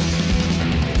help.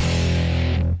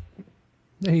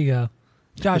 There you go.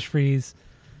 Josh Freese.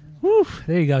 Woo,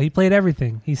 there you go. He played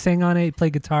everything. He sang on it. He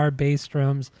played guitar, bass,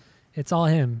 drums. It's all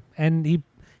him. And he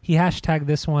hashtagged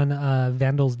this one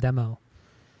Vandals Demo.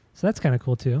 So that's kind of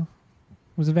cool too.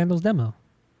 It was a Vandals demo.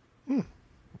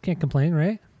 Can't complain,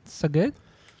 right? It's so good.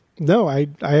 No, I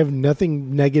have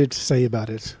nothing negative to say about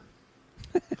it.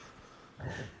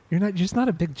 You're just not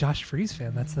a big Josh Freese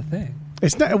fan. That's the thing.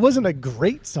 It's not. It wasn't a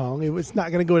great song. It was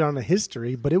not going to go down in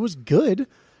history, but it was good.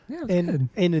 Yeah, it was good.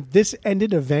 And if this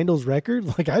ended a Vandals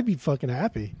record, like I'd be fucking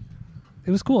happy.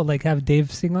 It was cool. Like have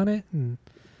Dave sing on it and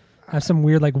have some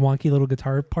weird like wonky little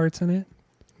guitar parts in it.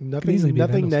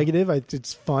 Nothing negative.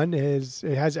 It's fun. It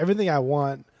has everything I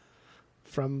want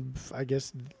from, I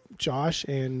guess, Josh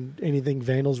and anything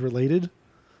Vandals related.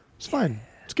 It's fine.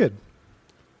 It's good.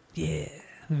 Yeah,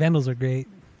 the Vandals are great.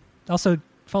 Also,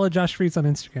 follow Josh Freese on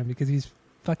Instagram because he's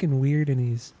fucking weird and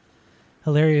he's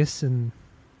hilarious, and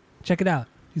check it out.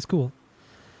 He's cool.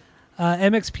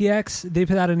 MXPX, they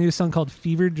put out a new song called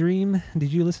Fever Dream.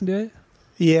 Did you listen to it?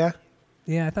 Yeah.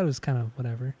 Yeah, I thought it was kind of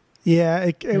whatever. Yeah.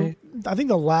 Right. I think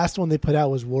the last one they put out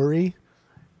was Worry.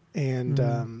 And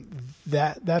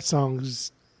that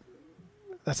sounds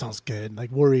good.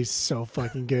 Like Worry's so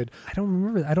fucking good. I don't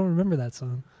remember that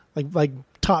song. Like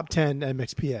top 10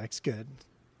 MXPX good.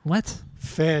 What?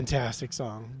 Fantastic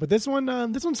song. But this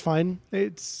one's fine.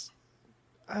 It's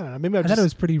I don't know. Maybe I thought it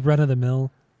was pretty run of the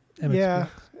mill. Yeah.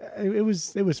 It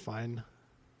was fine.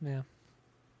 Yeah.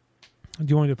 Do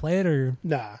you want me to play it or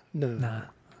Nah.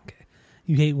 Okay.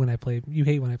 You hate when I play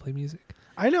music.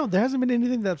 I know there hasn't been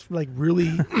anything that's like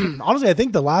really. Honestly, I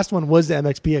think the last one was the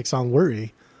MXPX song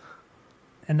 "Worry,"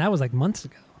 and that was like months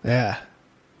ago. Yeah.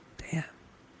 Damn.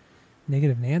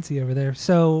 Negative Nancy over there.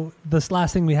 So this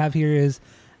last thing we have here is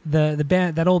the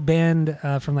band, that old band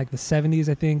from like the 70s,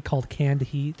 I think, called Canned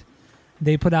Heat.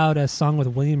 They put out a song with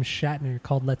William Shatner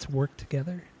called "Let's Work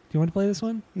Together." Do you want to play this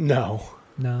one? No.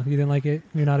 No, you didn't like it.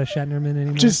 You're not a Shatnerman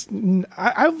anymore.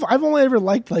 I've only ever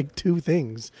liked like two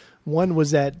things. One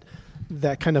was that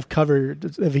kind of cover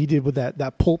that he did with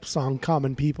that Pulp song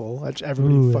 "Common People," which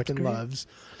everybody fucking loves,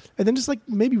 and then just like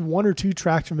maybe one or two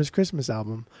tracks from his Christmas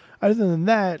album. Other than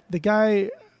that, the guy,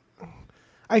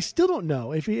 I still don't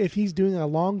know if he's doing a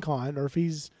long con or if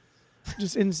he's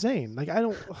just insane. Like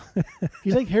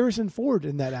he's like Harrison Ford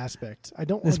in that aspect.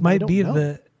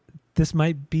 This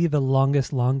might be the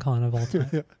longest long con of all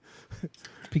time.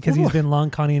 Because he's been long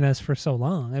conning us for so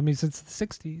long. I mean, since the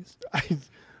 60s.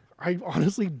 I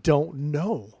honestly don't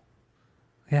know.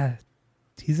 Yeah,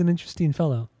 he's an interesting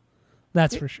fellow.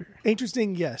 That's for sure.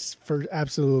 Interesting, yes, for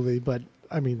absolutely. But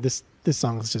I mean, this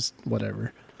song is just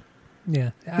whatever.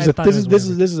 Yeah, this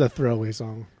is a throwaway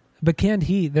song. But Canned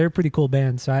Heat, they're a pretty cool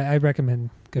band, so I recommend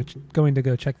going to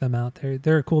go check them out.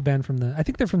 They're a cool band I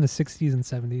think they're from the 60s and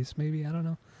 70s, maybe. I don't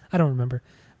know. I don't remember.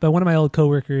 But one of my old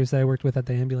coworkers that I worked with at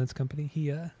the ambulance company,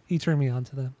 he turned me on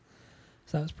to them.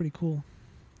 So that was pretty cool.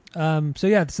 So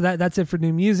that's it for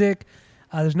new music.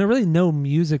 There's no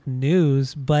music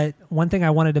news, but one thing I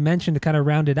wanted to mention to kind of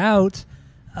round it out,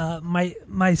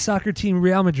 my soccer team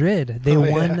Real Madrid,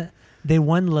 they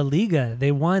won La Liga.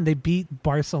 They beat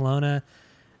Barcelona.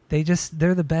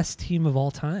 They're the best team of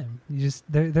all time.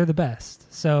 They're the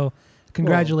best. So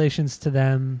congratulations to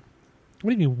them. What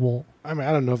do you mean, wool? I mean,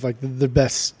 I don't know if like the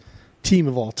best team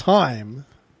of all time.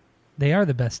 They are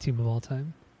the best team of all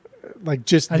time. Like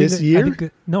just this year?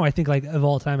 I think like of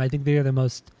all time. I think they're the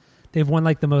most. They've won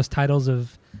like the most titles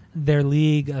of their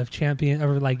league of champion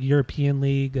or like European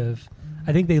league of.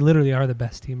 I think they literally are the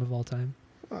best team of all time.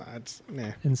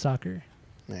 In soccer,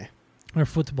 or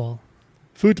football.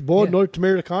 Football, yeah. North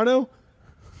Americano.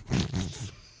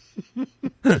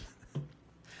 But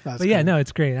yeah, no,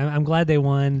 it's great. I'm glad they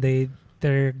won.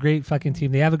 They're a great fucking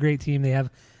team. They have a great team. They have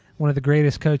one of the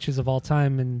greatest coaches of all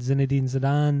time, in Zinedine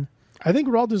Zidane. I think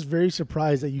Geraldo's very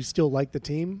surprised that you still like the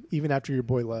team even after your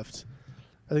boy left.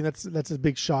 I think that's a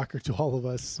big shocker to all of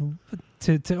us.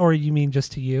 Or you mean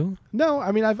just to you? No,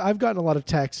 I mean I've gotten a lot of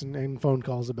texts and phone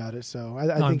calls about it, so I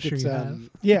think I'm sure it's you have.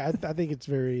 Yeah, I think it's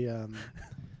very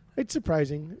it's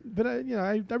surprising, but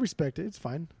I respect it. It's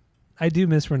fine. I do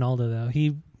miss Ronaldo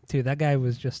though. That guy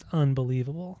was just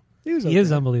unbelievable. He He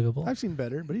is unbelievable. I've seen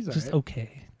better, but he's just all right.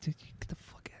 Okay. Dude, get the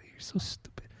fuck out of here. You're so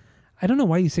stupid. I don't know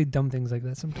why you say dumb things like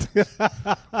that sometimes.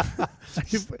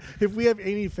 If we have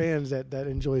any fans that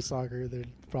enjoy soccer, they're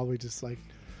probably just like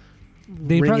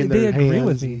they agree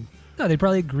with me. No, they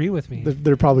probably agree with me.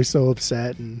 They're probably so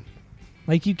upset, and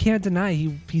like you can't deny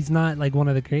he's not like one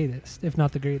of the greatest, if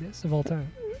not the greatest of all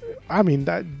time. I mean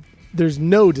there's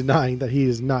no denying that he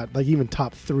is not like even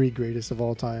top 3 greatest of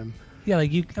all time. Yeah,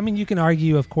 like you can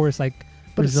argue, of course, like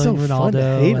but Brazilian it's so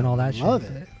Ronaldo and all that shit. Love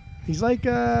shit. it. He's like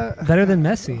better than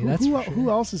Messi. Who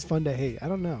else is fun to hate? I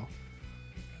don't know.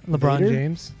 LeBron Vader?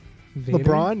 James. Vader?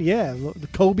 LeBron, yeah.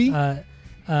 Kobe.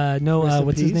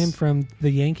 What's his name from the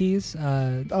Yankees?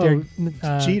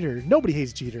 Jeter. Nobody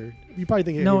hates Jeter. You probably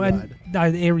think A-Rod.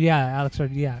 Alex.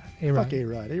 A-Rod. Fuck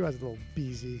A-Rod. A-Rod's a little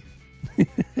beezy.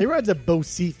 A-Rod's a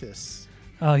Bocephus.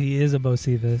 Oh, he is a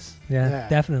Bocephus. Yeah,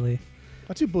 definitely.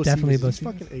 Not too Bocephus. Definitely He's Bocephus.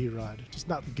 fucking A-Rod. Just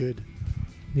not good.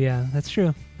 Yeah, that's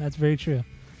true. That's very true.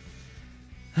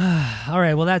 All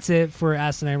right, well, that's it for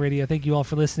Asinine Radio. Thank you all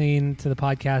for listening to the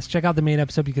podcast. Check out the main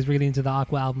episode because we're getting into the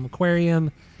Aqua album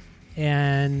Aquarium.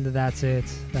 And that's it.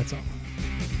 That's all.